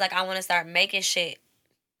realize like I want to start making shit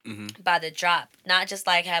by the drop, not just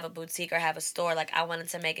like have a boutique or have a store. Like I wanted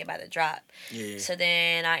to make it by the drop. Yeah. So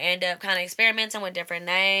then I end up kind of experimenting with different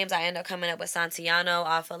names. I end up coming up with Santiano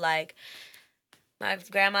off of like my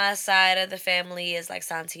grandma's side of the family is like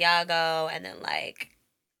Santiago, and then like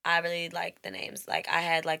I really like the names. Like, I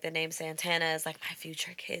had, like, the name Santana as, like, my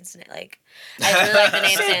future kid's name. Like, I really like the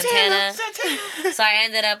name Santana. So I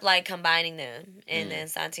ended up, like, combining them. And then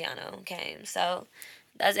Santiano came. So,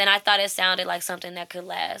 and I thought it sounded like something that could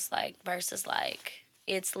last, like, versus, like,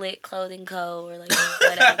 It's Lit Clothing Co. or, like,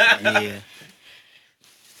 whatever. Yeah.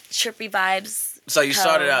 Trippy Vibes. So you Co.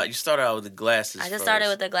 started out with the glasses. I just started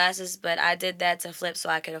with the glasses, but I did that to flip so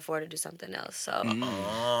I could afford to do something else. So,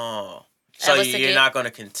 Oh. So was to you're get- not going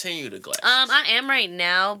to continue the glasses? I am right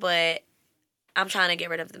now, but I'm trying to get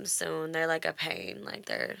rid of them soon. They're like a pain. Like,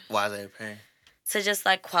 they're Why is that a pain? to just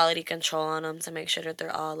like quality control on them to make sure that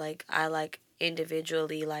they're all like I like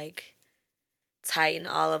individually like tighten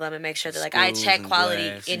all of them and make sure that like I Screws check and quality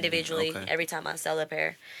glass and- individually okay. every time I sell a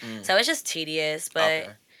pair. Mm. So it's just tedious, but Okay.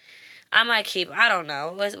 I might keep. I don't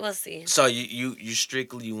know. We'll see. So you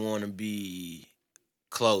strictly want to be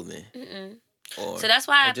clothing, Mm-mm. or So that's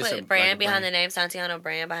why I Or just put a- brand like a behind brand. the name, Santiano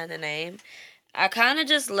brand behind the name. I kind of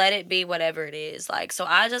just let it be whatever it is. Like, so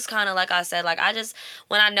I just kind of, like I said, like,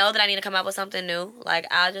 when I know that I need to come up with something new, like,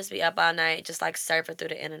 I'll just be up all night, just, like, surfing through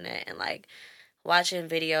the internet and, like, watching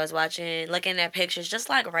videos, looking at pictures, just,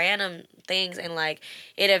 like, random things. And, like,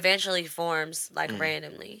 it eventually forms, like,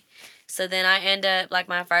 randomly. So then I end up, like,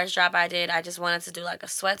 my first drop I did, I just wanted to do, like, a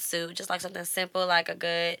sweatsuit, just, like, something simple, like a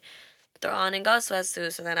good throw on and go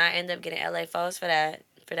sweatsuit. So then I end up getting LA Foes for that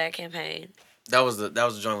campaign. that was the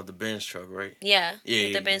joint with the Benz truck, right? Yeah, Yeah,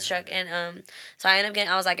 with the yeah, bench truck. And so I ended up getting,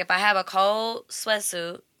 I was like, if I have a cold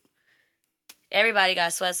sweatsuit, everybody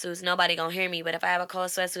got sweatsuits, nobody gonna hear me. But if I have a cold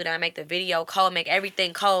sweatsuit and I make the video cold, make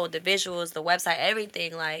everything cold, the visuals, the website,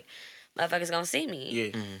 everything, like, motherfuckers gonna see me.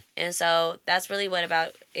 Yeah. And so that's really what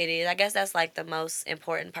about it is. I guess that's like the most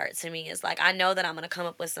important part to me is like I know that I'm gonna come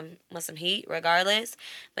up with some heat regardless,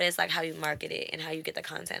 but it's like how you market it and how you get the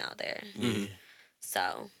content out there. Yeah.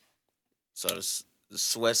 So So the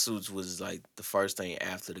sweatsuits was like the first thing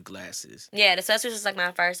after the glasses. yeah, the sweatsuit was like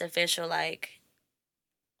my first official like.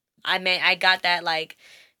 I got that like,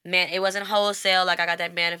 man, it wasn't wholesale. Like I got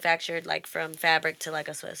that manufactured like from fabric to like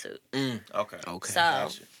a sweatsuit. Okay. Okay. So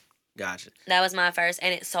Gotcha. that was my first,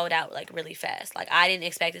 and it sold out like really fast. Like I didn't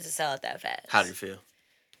expect it to sell out that fast. How did you feel?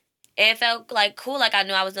 It felt like cool. Like I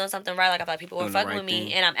knew I was doing something right. Like I thought people were Doing the fucking right with me,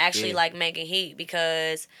 thing. and I'm actually Yeah. like making heat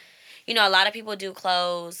because, you know, a lot of people do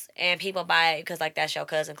clothes and people buy it because like that's your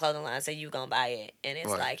cousin clothing line, so you gonna buy it, and it's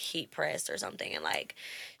Right. like heat pressed or something. And like,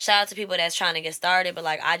 shout out to people that's trying to get started, but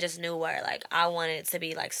like I just knew where like I wanted it to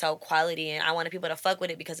be like so quality, and I wanted people to fuck with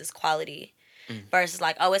it because it's quality. Versus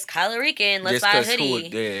like, oh, it's Kyla Rican, let's Just buy a 'cause hoodie.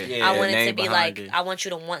 yeah, I the want it to name be behind like, it. I want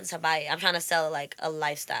you to want to buy it. I'm trying to sell like a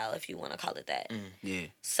lifestyle, if you want to call it that. Yeah.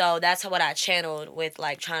 So that's what I channeled with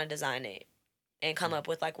like trying to design it and come up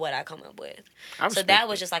with like what I come up with. I So respect that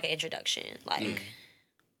was just like an introduction. Like,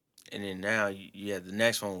 And then now, the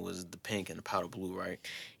next one was the pink and the powder blue, right?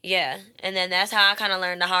 yeah. And then that's how I kind of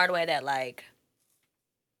learned the hard way that like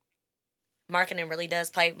marketing really does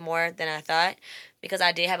play more than I thought, because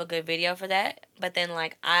I did have a good video for that. But then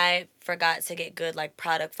like I forgot to get good like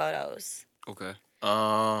product photos. Okay.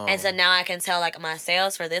 Oh. And so now I can tell like my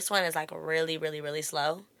sales for this one is like really, really, really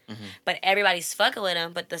slow. Mm-hmm. But everybody's fucking with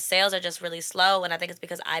them, but the sales are just really slow. And I think it's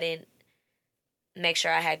because I didn't make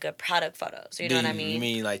sure I had good product photos. You know what I mean? You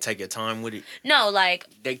mean like take your time with it? No, like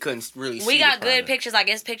They couldn't really see we got the good product. pictures. Like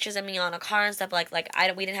it's pictures of me on a car and stuff. Like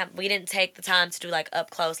we didn't take the time to do like up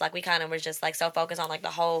close. Like we kind of were just like so focused on like the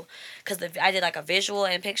whole, because I did like a visual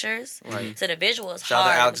and pictures. Right. So the visual is Shout out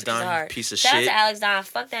hard. to Alex the pictures are Don, hard. piece of Shout shit. out to Alex Don.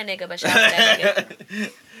 Fuck that nigga, but shout out to that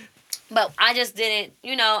nigga. But I just didn't,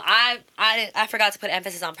 you know, I forgot to put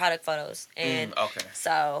emphasis on product photos, and Okay.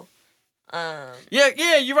 so,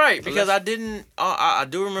 Yeah, you're right, because I didn't. I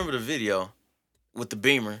do remember the video with the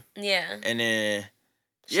Beamer, yeah. and then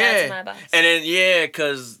Shout out to my boss. and then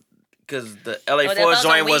cause the LA Oh, that Force those are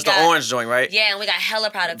joint we was the got- orange joint, right? Yeah, and we got hella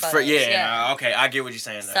product photos. Okay, I get what you're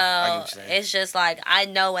saying. Now. So I get what you're saying. it's just like I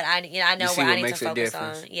know what I know see what what I need makes to a focus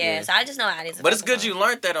difference. on. Yeah, Yeah. so I just know what I need to. But it's focus good on. you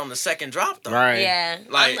learned that on the second drop, though. Right. Yeah,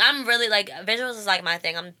 Like- I'm really like visuals is like my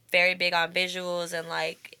thing. I'm very big on visuals, and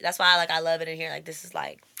like that's why I love it in here. Like this is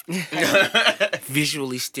like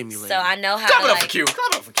Visually stimulating. so I know how Clap to it up like for Q. Clap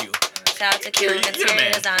it up for Q. shout out to Q You the interior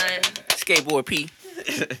man. design, Skateboard P.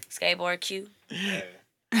 skateboard Q.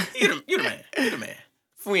 You the man. You the man.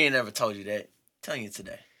 If we ain't never told you that, telling you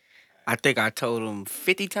today. I think I told him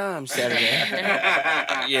 50 times Saturday.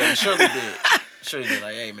 Yeah, Shirley did. Shirley did.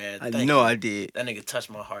 Like, hey man, I thank know you. I did. That nigga touched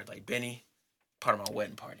my heart. Like Benny, part of my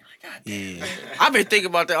wedding party. Like, God damn. Yeah. I've been thinking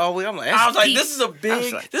about that all week. I'm like, I was like, deep. this is a I was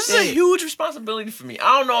big, like, this is a shit. huge responsibility for me.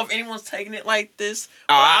 I don't know if anyone's taking it like this.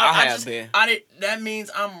 Oh, but I have just, been. That means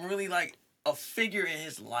I'm really like a figure in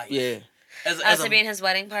his life. Yeah. As to a, be in his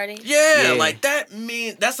wedding party. yeah, Yeah. like that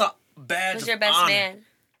means that's a badge Who's of your best honor. man?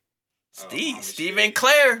 Steve, I'm Steve sure. and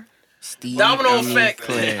Claire. Steve Domino and effect.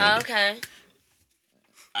 Claire. Oh, okay.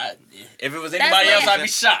 If it was That's anybody else, lit. I'd be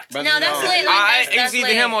shocked. No, that's lit. Like, It's either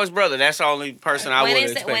him or his brother. That's the only person I would when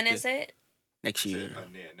expect. is it? Next year.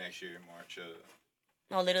 Next year, March.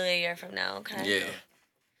 Oh, literally a year from now. Okay. Yeah.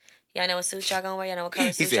 Y'all know what suits y'all gonna wear? Y'all know what color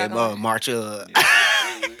He suits y'all said, gonna wear? March We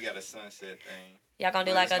got a sunset thing. Y'all gonna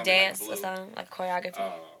do Well, like it's a gonna be like dance blue. or something? Like a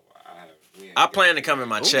choreography? I plan to come in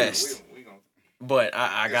my chest, We gonna, but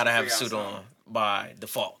I Just gotta have a figure out suit something. on by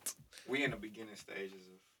default. we in the beginning stages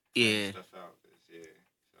of Yeah. stuff out. Yeah.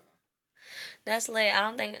 So. That's lit. I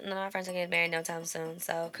don't think none of my friends are getting married no time soon.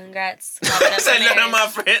 So congrats. I said none of my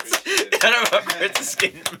Marriage. friends. None of my friends is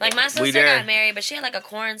getting Like my sister there. got married, but she had like a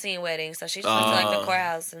quarantine wedding, so she just went to like the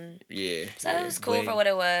courthouse, and Yeah. so it was cool for what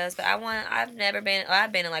it was. But I've never been. Well,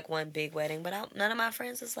 I've been in like one big wedding, but none of my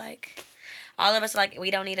friends is like. All of us are like,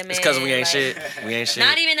 we don't need a man. It's because we ain't like, shit. We ain't shit.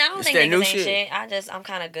 Not even. I don't It's think that niggas new ain't shit. shit. I'm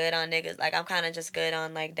kind of good on niggas. Like I'm kind of just good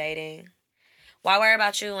on like dating. Why worry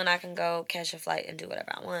about you when I can go catch a flight and do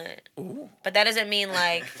whatever I want? Ooh. But that doesn't mean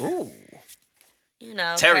like Ooh. you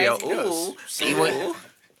know. Terrio. crazy. Ooh. See what? Ooh.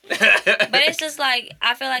 But it's just like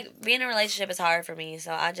I feel like being in a relationship is hard for me.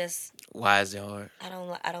 So I just Why is it hard? I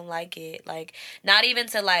don't like it. Like not even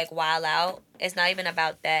to like wild out. It's not even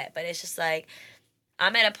about that. But it's just like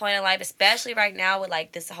I'm at a point in life, especially right now with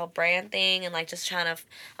like this whole brand thing and like just I'm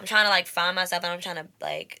trying to like find myself and I'm trying to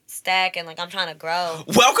like stack and like I'm trying to grow.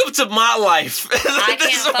 Welcome to my life. I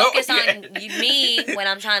This is can't what focus we on at. me when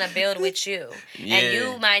I'm trying to build with you. Yeah. And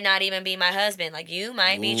you might not even be my husband. Like you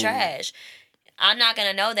might be Ooh. trash. I'm not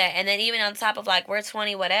gonna know that. And then even on top of like we're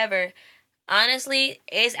 20, whatever. Honestly,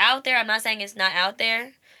 it's out there. I'm not saying it's not out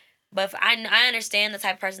there. But I understand the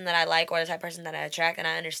type of person that I like or the type of person that I attract, and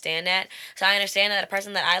I understand that. So I understand that the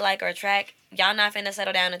person that I like or attract, y'all not finna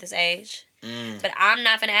settle down at this age. But I'm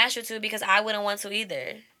not finna ask you to because I wouldn't want to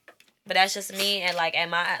either. But that's just me, and like,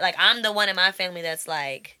 I'm the one in my family that's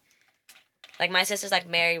like my sister's like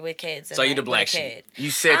married with kids. And, So you like, the black with a kid.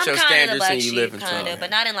 You set I'm your kinda the standards black and you sheep, live in kinda, time.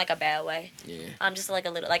 but not in like a bad way. Yeah. I'm just like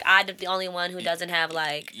a little like I'm the only one who doesn't have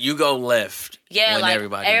like. You go left. Yeah, when like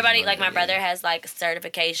everybody's everybody, like right, my yeah. brother has like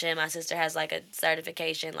certification. My sister has like a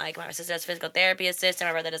certification. Like my sister has physical therapy assistant.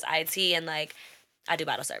 My brother does IT, and like I do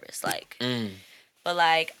bottle service. Like, but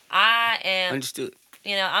like I am, Understood.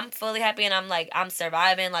 you know, I'm fully happy, and I'm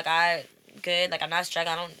surviving. Like I good. Like I'm not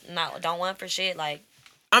struggling. Don't want for shit. Like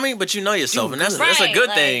I mean, but you know yourself, and that's a Right, good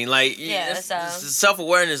like, thing. Like, yeah, it's so- the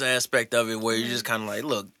self-awareness aspect of it, where you're just kind of like,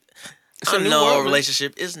 look, a I new know world, a man.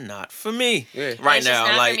 relationship is not for me Yeah. right it's now.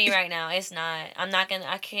 just not Like, for me right now. It's not. I'm not gonna.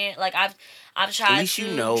 I can't. Like I've tried least to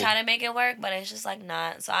you know. try to make it work, but it's just like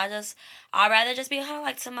not. So I'd rather just be kind of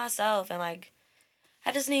like to myself and like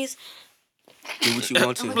I just need. Do what you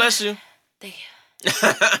want to. bless you. Thank you.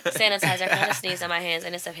 Sanitizer. I just sneeze on my hands,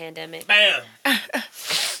 and it's a pandemic. Bam.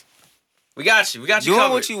 We got you. We got you Doing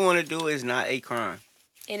covered. what you want to do is not a crime.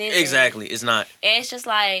 It is Exactly. It's not. It's just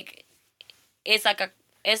like, it's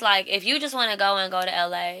like if you just want to go to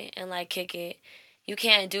LA and like kick it, you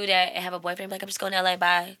can't do that and have a boyfriend be like I'm just going to LA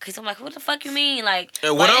bye. Cause I'm like, who the fuck you mean? Like,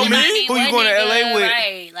 And what why I mean? anybody- Who you what going to nigga, LA with?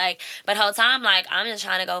 Right. Like, but whole time like I'm just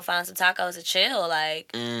trying to go find some tacos to chill. Like,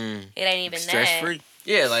 it ain't even Stress that. free.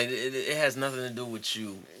 Yeah, like it has nothing to do with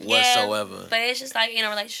you Yeah, whatsoever. But it's just like in a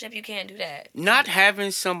relationship you can't do that. Not having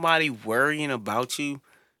somebody worrying about you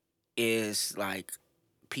is like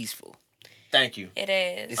peaceful. Thank you. It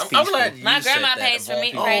is. It's I'm peaceful. glad you My said grandma that, pays of for all me.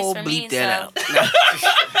 people. Prays Oh, for bleep me, that so. out.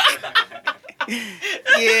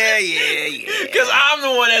 yeah. Because I'm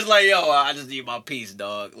the one that's like, yo, I just need my peace,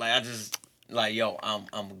 dog. Like I just like, yo, I'm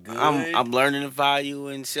good. I'm learning the value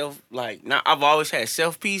in self. Like, not I've always had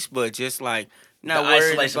self peace, but just like not the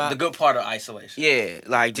worried isolation, about. the good part of isolation. Yeah,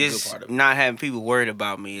 like The good just part of it. not having people worried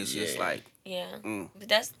about me. It's just Yeah. like Yeah, Mm. but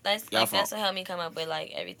that's Y'all like fault. that's what helped me come up with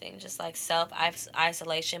like everything, just like self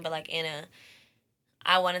isolation, but like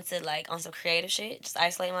I wanted to like on some creative shit, just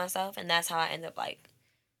isolate myself, and that's how I ended up like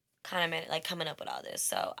kind of like coming up with all this.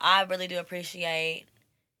 So I really do appreciate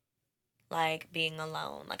like being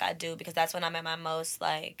alone, like I do, because that's when I'm at my most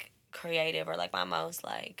like creative or like my most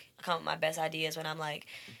like I come up with my best ideas when I'm like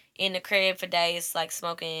in the crib for days, like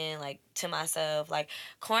smoking, like to myself. Like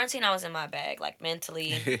quarantine, I was in my bag, like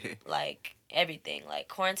mentally, like everything. Like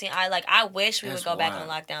quarantine, I wish we That's would go back on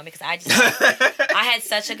wild. lockdown because I had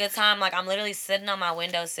such a good time. Like I'm literally sitting on my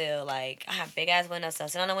windowsill. Like I have big ass windowsill.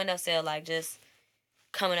 Sitting on the windowsill, like just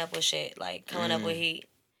coming up with shit. Like coming up with heat.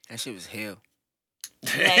 that shit was hell.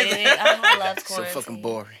 Like, I loved So quarantine. fucking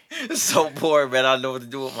boring. So bored, man. I know what to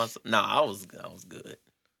do with myself. Nah, I was good.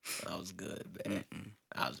 I was good, man.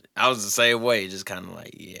 I was the same way, just kind of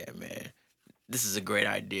like, yeah, man, this is a great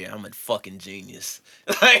idea. I'm a fucking genius.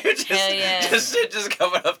 Like, Hell yeah. just shit just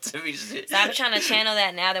coming up to me. Shit. So I've been trying to channel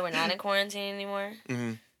that now that we're not in quarantine anymore.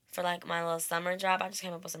 Mm-hmm. For like my little summer drop, I just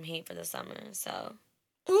came up with some heat for the summer. So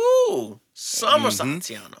Ooh, summer Mhm.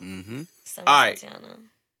 Satiana. Mm-hmm. summer All right. Tatiana.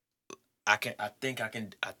 I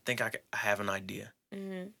think I have an idea.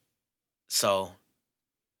 Mm-hmm. So,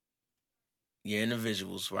 you're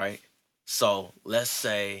individuals, right? So, let's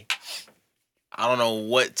say, I don't know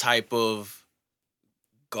what type of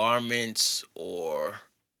garments or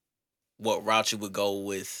what route you would go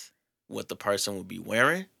with what the person would be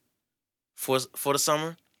wearing for the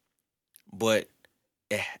summer, but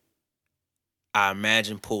I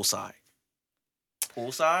imagine poolside.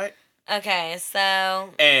 Poolside? Okay,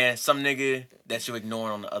 so And some nigga that you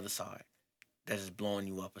ignoring on the other side that is blowing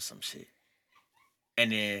you up or some shit.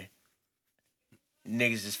 And then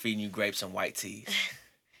niggas just feeding you grapes and white teas.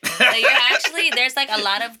 so you're actually there's like a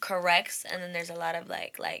lot of corrects and then there's a lot of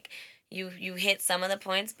like you hit some of the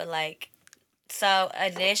points, but like so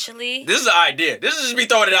initially This is an idea. This is just me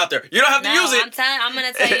throwing it out there. You don't have to use it. I'm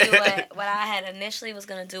gonna tell you what I had initially was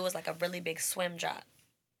gonna do was like a really big swim drop.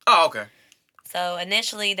 Oh, okay. So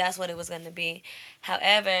initially that's what it was gonna be.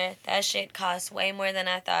 However, that shit cost way more than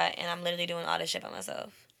I thought, and I'm literally doing all this shit by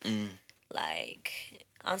myself. Mm. Like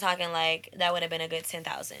I'm talking like that would have been a good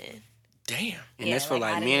 10,000. Damn. And Yeah, that's for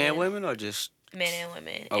like, I like didn't men and even- women or just Men and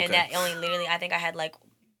women, Okay. and that only literally I think I had like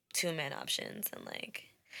 2 men options and like.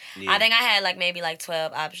 yeah. I think I had like maybe like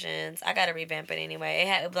 12 options. I gotta revamp it anyway.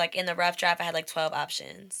 It was like in the rough draft I had like 12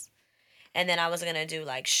 options. And then I was gonna do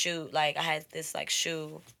like shoe, like I had this like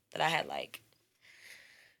shoe that I had like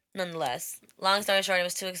nonetheless. Long story short, it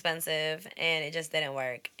was too expensive and it just didn't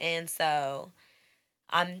work. And so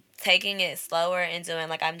I'm taking it slower and doing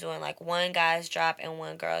like I'm doing like one guy's drop and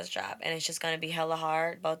one girl's drop, and it's just gonna be hella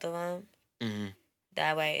hard, both of them. Mm-hmm.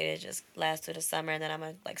 That way it just lasts through the summer, and then I'm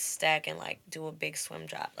gonna like stack and like do a big swim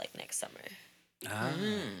drop like next summer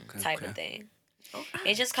okay, type okay. of thing.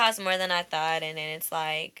 It just costs more than I thought, and then it's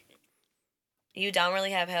like you don't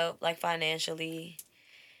really have help like financially.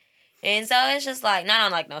 And so it's just like not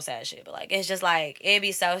on like no sad shit, but like it's just like it'd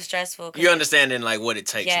be so stressful. 'Cause You understanding like what it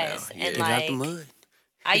takes Yes, now. and Get out the like- mud.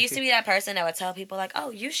 I used to be that person that would tell people like,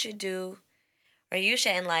 "Oh, you should do," or "You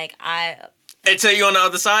should," and like Until you on the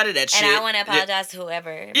other side of that shit. and I want to apologize to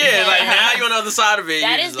whoever. Yeah, because like now you on the other side of it.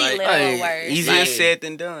 That you is just the like, literal Hey, worst. easier Like- said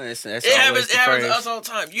than done. That's it always happens. the It happens to phrase. us all the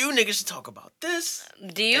time. You niggas should talk about this.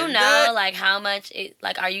 Do you And know that- like how much it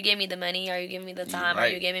like? Are you giving me the money? Are you giving me the time? Are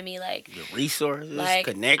right. you giving me like The resources, like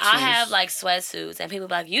connections. I have like sweatsuits and people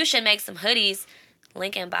be like, you should make some hoodies.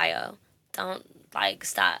 Link in bio. Don't like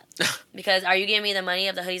stop because are you giving me the money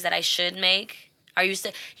of the hoodies that I should make? Are you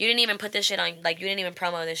still? You didn't even put this shit on. Like you didn't even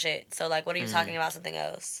promo this shit. So like, what are you talking about? Something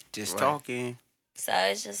else. just Right. talking. So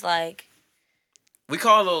it's just like We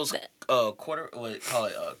call those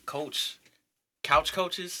couch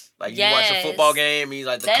coaches. Like you watch a Yes. football game, and he's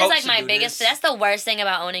like the that is coach like should my do biggest. this. That's the worst thing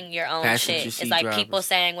about owning your own Passenger shit. seat It's like people drivers.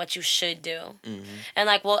 saying what you should do, Mhm. and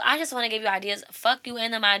like, well, I just want to give you ideas. Fuck you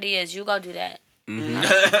and them ideas. You go do that.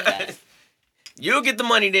 Mm-hmm. You'll get the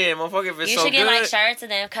money then, motherfucker. If it's You so should get good. like shirts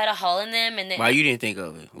and then cut a hole in them and then Why you didn't think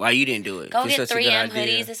of it? Why you didn't do it? go It's get such a good 3M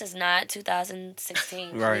idea. hoodies. This is not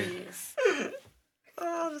 2016. Right. Please.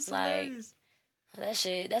 Oh, that's Like- hilarious. That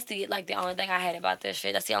shit. That's the only thing I hate about this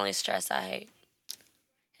shit. That's the only stress I hate.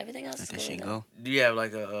 Everything else Let is that good. shit though. go. Do you have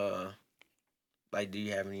like a do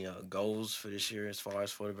you have any goals for this year as far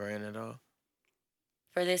as for the brand at all?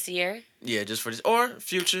 For this year, Yeah, just for this or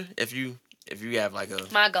future. If you have like a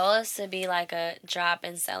my goal is to be like a drop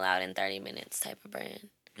and sell out in 30 minutes type of brand.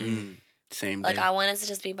 Same Like day. I want it to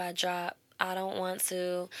just be by drop. I don't want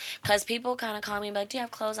to, cause people kind of call me like, "Do you have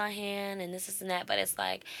clothes on hand?" and this and that. But it's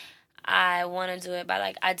like, I want to do it by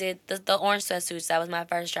like I did the orange sweatsuits. That was my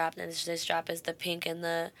first drop, and this drop is the pink and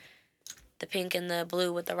the pink and the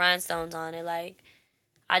blue with the rhinestones on it. Like,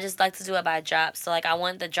 I just like to do it by drops. So like I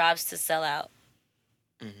want the drops to sell out.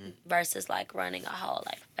 Versus like running a whole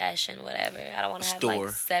like fashion whatever. I don't want to have Store.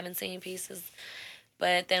 like 17 pieces.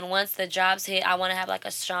 But then once the drops hit, I want to have like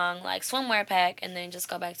a strong like swimwear pack and then just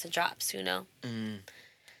go back to drops, you know.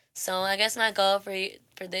 So I guess my goal for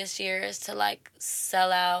this year is to like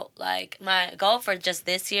sell out. Like my goal for just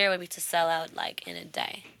this year would be to sell out like in a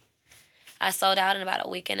day. I sold out in about a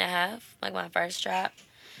week and a half, like my first drop.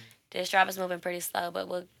 This drop is moving pretty slow, but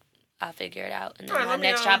I'll figure it out. And then Alright, my let me,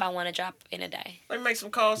 next drop I want to drop in a day. let me make some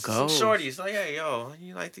calls to some Goals. shorties. Like, hey, yo,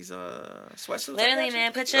 you like these sweatsuits? I Literally, got you?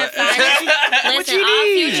 man, put your What finest. Listen, all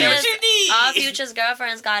need? futures, What you need? all futures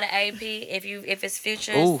girlfriends got an AP. If it's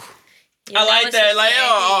futures, Ooh, You I know like what that. you're Like, saying.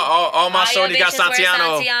 all my All your shorties got bitches wear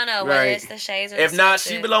Santiano. Santiano, whether it's the shades or If the not,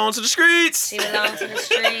 she swimsuit. belongs to the streets. She belongs to the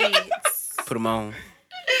streets. Put them on.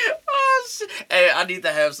 Oh, shit. Hey, I need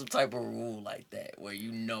to have some type of rule like that where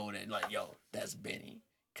you know that, like, yo, that's Benny.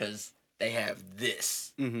 Because they have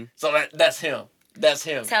this. Mm-hmm. So that's him. That's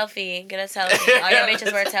him. Telfie. Get a Telfie. All your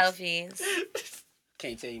bitches wear Telfies.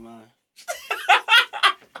 Can't tell you mine.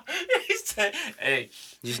 He said, hey,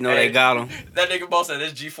 Just know they got them. that nigga boss said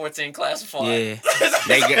this G14 classified. Yeah.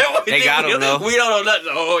 They got 'em, though. We don't know nothing.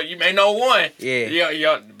 Oh, you may know one. Yeah.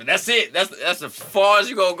 Yeah, but that's it. That's as far as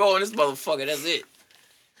you gonna go in this motherfucker. That's it.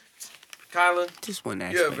 Kyla, Just one you're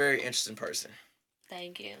a aspect. very interesting person.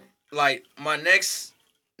 Thank you. Like, my next,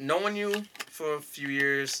 knowing you for a few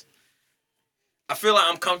years, I feel like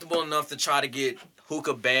I'm comfortable enough to try to get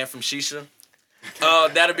hookah banned from shisha.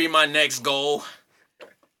 That'll be my next goal.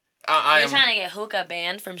 I You're am. trying to get hookah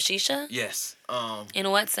banned from shisha? Yes. In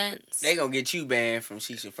what sense? They gonna get you banned from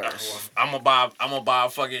shisha first. I'm gonna buy a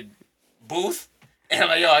fucking booth, and I'm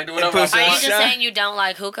like, yo, I can do whatever put I some Are you want. just Shine. saying you don't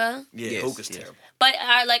like hookah? Yeah, Yes, hookah's yes. terrible. But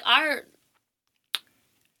our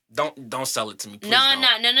Don't sell it to me, please. no.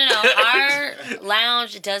 don't. Our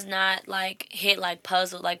lounge does not like hit like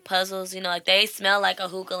puzzles. You know, like they smell like a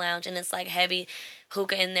hookah lounge, and it's like heavy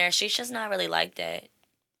hookah in there. Shisha's not really like that.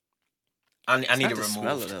 I need Not it the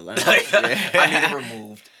smell of removed. the lounge. I need it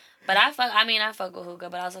removed. But I fuck with hookah,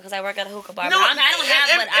 but also because I work at a hookah bar. No, but I don't have.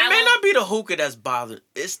 it, But it I may won't- not be the hookah that's bothered.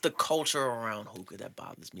 It's the culture around hookah that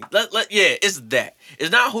bothers me. Yeah, it's that.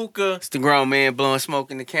 It's not hookah. It's the grown man blowing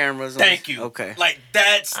smoke in the cameras. Thank you. Okay. Like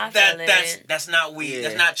that's I feel that's not weed. Yeah.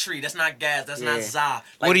 That's not tree. That's not gas. That's not Yeah. za.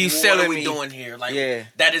 Like, What are you selling What are we me? doing here? Like Yeah.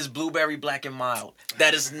 that is blueberry black and mild.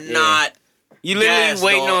 That is not. You literally Gas,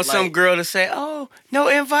 waiting dog, on some like- girl to say, "Oh, no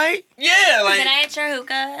invite." Yeah, Can like I hit your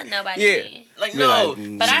hookah? Nobody. Yeah. like Be no.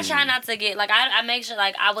 like, But I try not to get like I make sure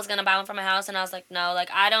like I was gonna buy one from my house and I was like no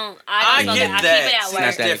like I don't I go get there. I that. keep it at See, work.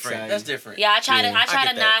 that's Not that different. exciting. That's different. Yeah, I try Yeah. to I not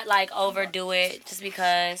get that. like overdo it just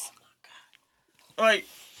because. Like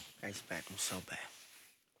Ice back. I'm so bad.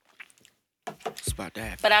 It's about to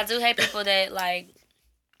happen. But I do hate people that like.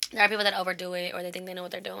 There are people that overdo it or they think they know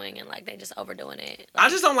what they're doing and like they just overdoing it. I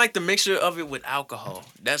just don't like the mixture of it with alcohol.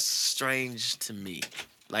 That's strange to me.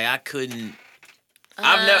 Like I couldn't.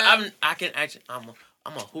 I can actually. I'm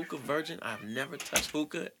a hookah virgin. I've never touched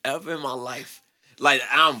hookah ever in my life. Like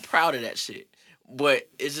I'm proud of that shit. But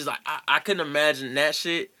it's just like I couldn't imagine that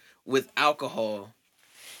shit with alcohol.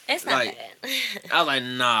 It's not like, bad. I was like,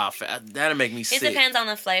 nah, that'll make me It sick. depends on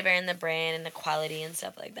the flavor and the brand and the quality and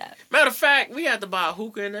stuff like that. Matter of fact, we had to buy a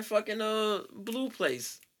hookah in that fucking blue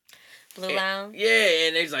place. Blue Lounge. Yeah,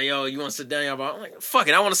 and they was like, yo, you want to sit down? Y'all? I'm like, fuck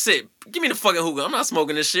it, I want to sit. Give me the fucking hookah. I'm not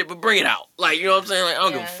smoking this shit, but bring it out. Like, you know what I'm saying? Like, I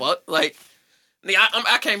don't give a Yeah. fuck. Like, nigga,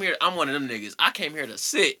 I came here. I'm one of them niggas. I came here to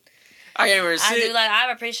sit. I came here to I sit. do like.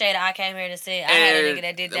 I appreciate it. I came here to sit. I had a and nigga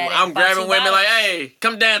that did that. I'm and bought grabbing 2 women like, bottles. hey,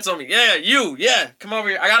 come dance on me. Yeah, you. Yeah, come over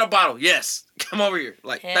here. I got a bottle. Yes, come over here.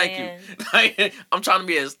 Like, Hell thank yeah. you. Like, I'm trying to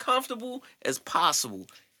be as comfortable as possible.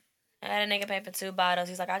 I had a nigga pay for 2 bottles.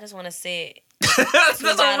 He's like, I just want to sit. That's a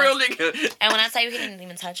bottles. real nigga. And when I tell you, he didn't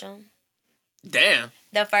even touch him. Damn.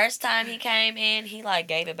 The first time he came in, he like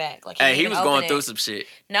gave it back. Like he, Hey, didn't he even was open going it. through some shit.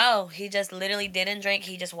 No, he just literally didn't drink.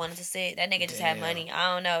 He just wanted to sit. That nigga just had Damn. money.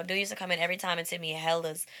 I don't know. Dude used to come in every time and tip me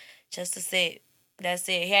hellas just to sit. That's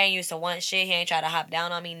it. He ain't used to want shit. He ain't try to hop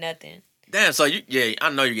down on me, nothing. Damn, so I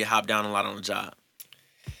know you get hopped down a lot on the job.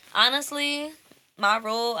 Honestly, my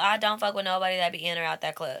rule, I don't fuck with nobody that be in or out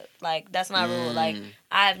that club. Like, that's my rule. Like,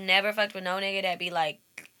 I've never fucked with no nigga that be like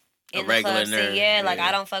in A the regular club nerd, scene. Yeah, like yeah.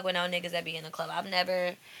 I don't fuck with no niggas that be in the club. I've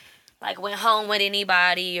never like went home with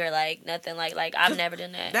anybody or like nothing like I've never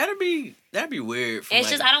done that. That'd be weird. It's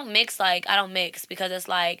just I don't mix because it's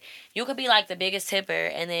like you could be like the biggest tipper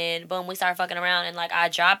and then boom we start fucking around and like I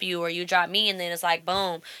drop you or you drop me and then it's like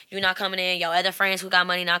boom you're not coming in, your other friends who got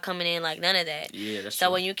money not coming in, like none of that. Yeah, that's So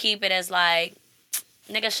true. when you keep it as like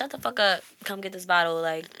nigga shut the fuck up, come get this bottle,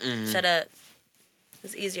 like shut up.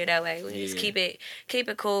 It's easier that way. We just Yeah. keep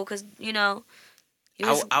it cool because you know. you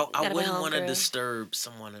I just gotta be wouldn't want to homegirl. disturb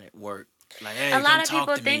someone at work. Like, hey, A lot come of talk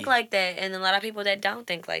people to think me. like that, and a lot of people that don't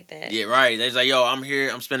think like that. Yeah, right. They're like, yo, I'm here.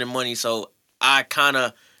 I'm spending money, so I kind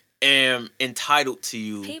of am entitled to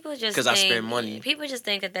you People just because I think- spend money. People just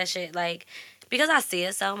think that shit like because I see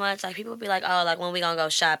it so much. Like people be like, oh, like when we gonna go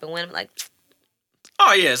shopping? When I'm like,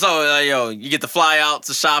 Oh yeah, so yo, you get to fly out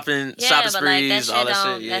to shopping, yeah, shopping but like that sprees, shit all that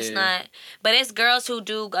don't. shit. Yeah. That's not. But it's girls who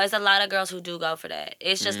do. It's a lot of girls who do go for that.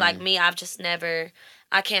 It's just like Mm. me. I've just never.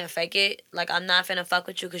 I can't fake it. Like, I'm not finna fuck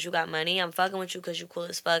with you because you got money. I'm fucking with you because you cool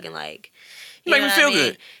as fuck and, like, you Make know me what feel I mean?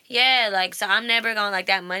 good. Yeah, like, so I'm never gonna, like,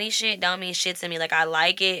 that money shit don't mean shit to me. Like, I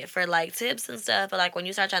like it for, like, tips and stuff, but, like, when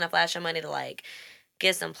you start trying to flash your money to, like,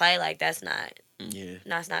 get some play, like, that's not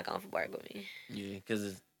gonna work with me. Yeah,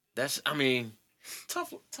 because that's, I mean,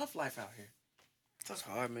 tough life out here. That's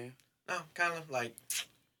hard, man. No, kind of like,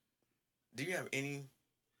 do you have any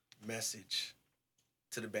message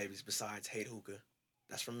to the babies besides hate hookah?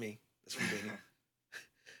 That's from me. That's from Benny.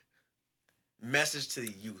 Message to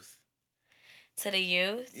the youth. To the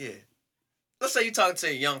youth? Yeah. Let's say you talking to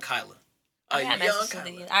a young Kyla. I got a young message to the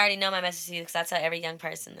Kyla. youth. I already know my message to you because I tell every young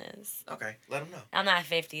person this. Okay, let them know. I'm not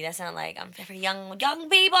 50. That sounds like I'm for young people. That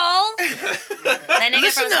nigga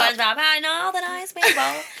Listen from up. SpongeBob. I know all the nice people.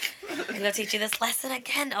 I'm gonna teach you this lesson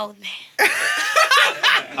again, old man.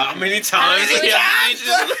 How many times How many you have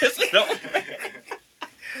to listen?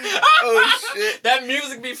 Oh shit! That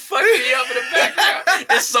music be fucking me up in the background.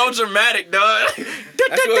 It's so dramatic, dog.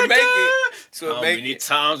 That's what make it. That's what How make many it.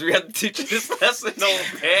 times we have to teach you this lesson, old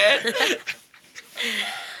man?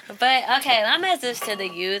 But okay, my message to the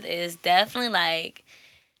youth is definitely like,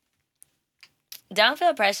 don't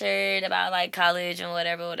feel pressured about like college and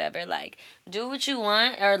whatever. Like, do what you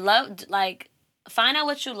want or love. Like, find out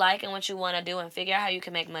what you like and what you want to do and figure out how you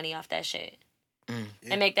can make money off that shit.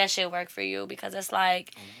 And make that shit work for you, because it's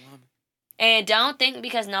like, and don't think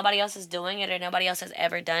because nobody else is doing it or nobody else has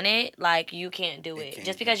ever done it, like you can't do it.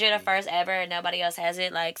 Just because you're the first ever and nobody else has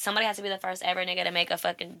it, like somebody has to be the first ever nigga to make a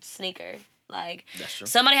fucking sneaker. Like, That's true.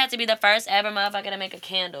 somebody has to be the first ever motherfucker to make a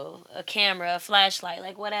candle, a camera, a flashlight,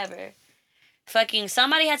 like whatever. Fucking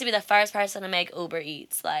somebody has to be the first person to make Uber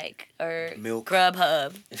Eats, like, or Milk.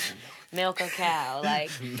 Grubhub, milk a cow,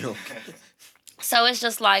 like. Milk. So it's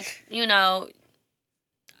just like, you know,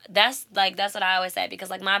 that's what I always say, because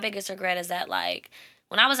like my biggest regret is that like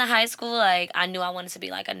when I was in high school, like I knew I wanted to be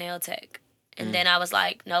like a nail tech. And then I was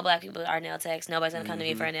like, no black people are nail techs. Nobody's gonna come to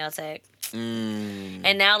me for a nail tech.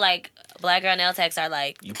 And now like black girl nail techs are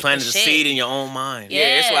like, You planted the shit. seed in your own mind. Yeah.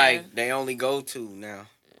 Yeah, it's like they only go to now.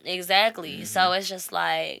 Exactly. So it's just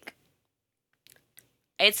like,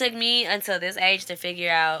 it took me until this age to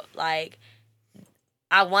figure out like,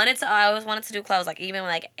 I always wanted to do clothes. Like, even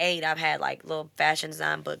when, like, 8, I've had, like, little fashion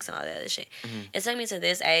design books and all that other shit. It took me to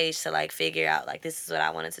this age to, like, figure out, like, this is what I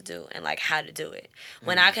wanted to do and, like, how to do it.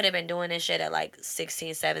 When I could have been doing this shit at, like,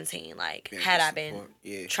 16, 17. Like, had I been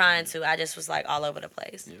trying to, I just was, like, all over the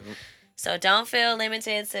place. So don't feel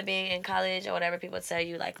limited to being in college or whatever people tell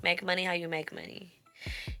you. Like, make money how you make money.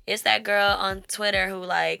 It's that girl on Twitter who,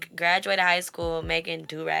 like, graduated high school making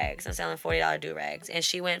do-rags and selling $40 do-rags. And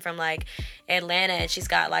she went from, like, Atlanta, and she's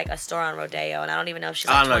got, like, a store on Rodeo. And I don't even know if she's,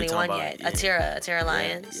 like, 21 yet. Atira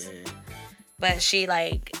Lyons. Yeah. But she,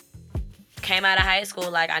 like, came out of high school,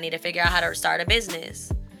 like, I need to figure out how to start a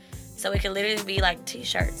business. So it can literally be, like,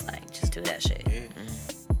 T-shirts. Like, just do that shit.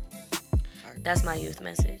 That's my youth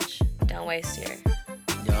message. Don't waste your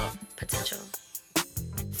potential.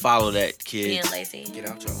 Follow that, kids. Being lazy. Get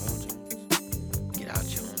out your own dreams. Get out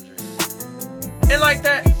your own dreams. And like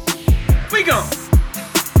that, we gone.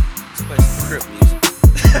 Let's play some Crip music.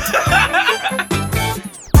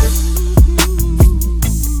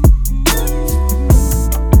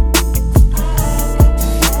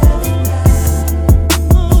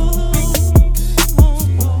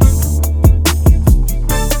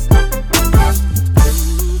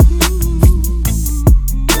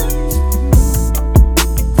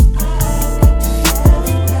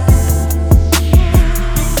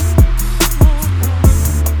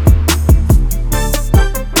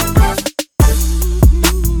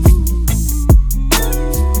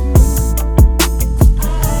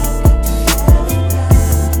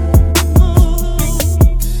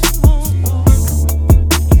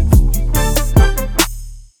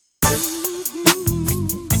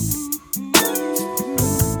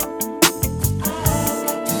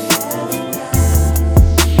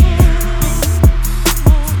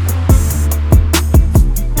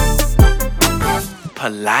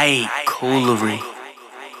 Polite coolery.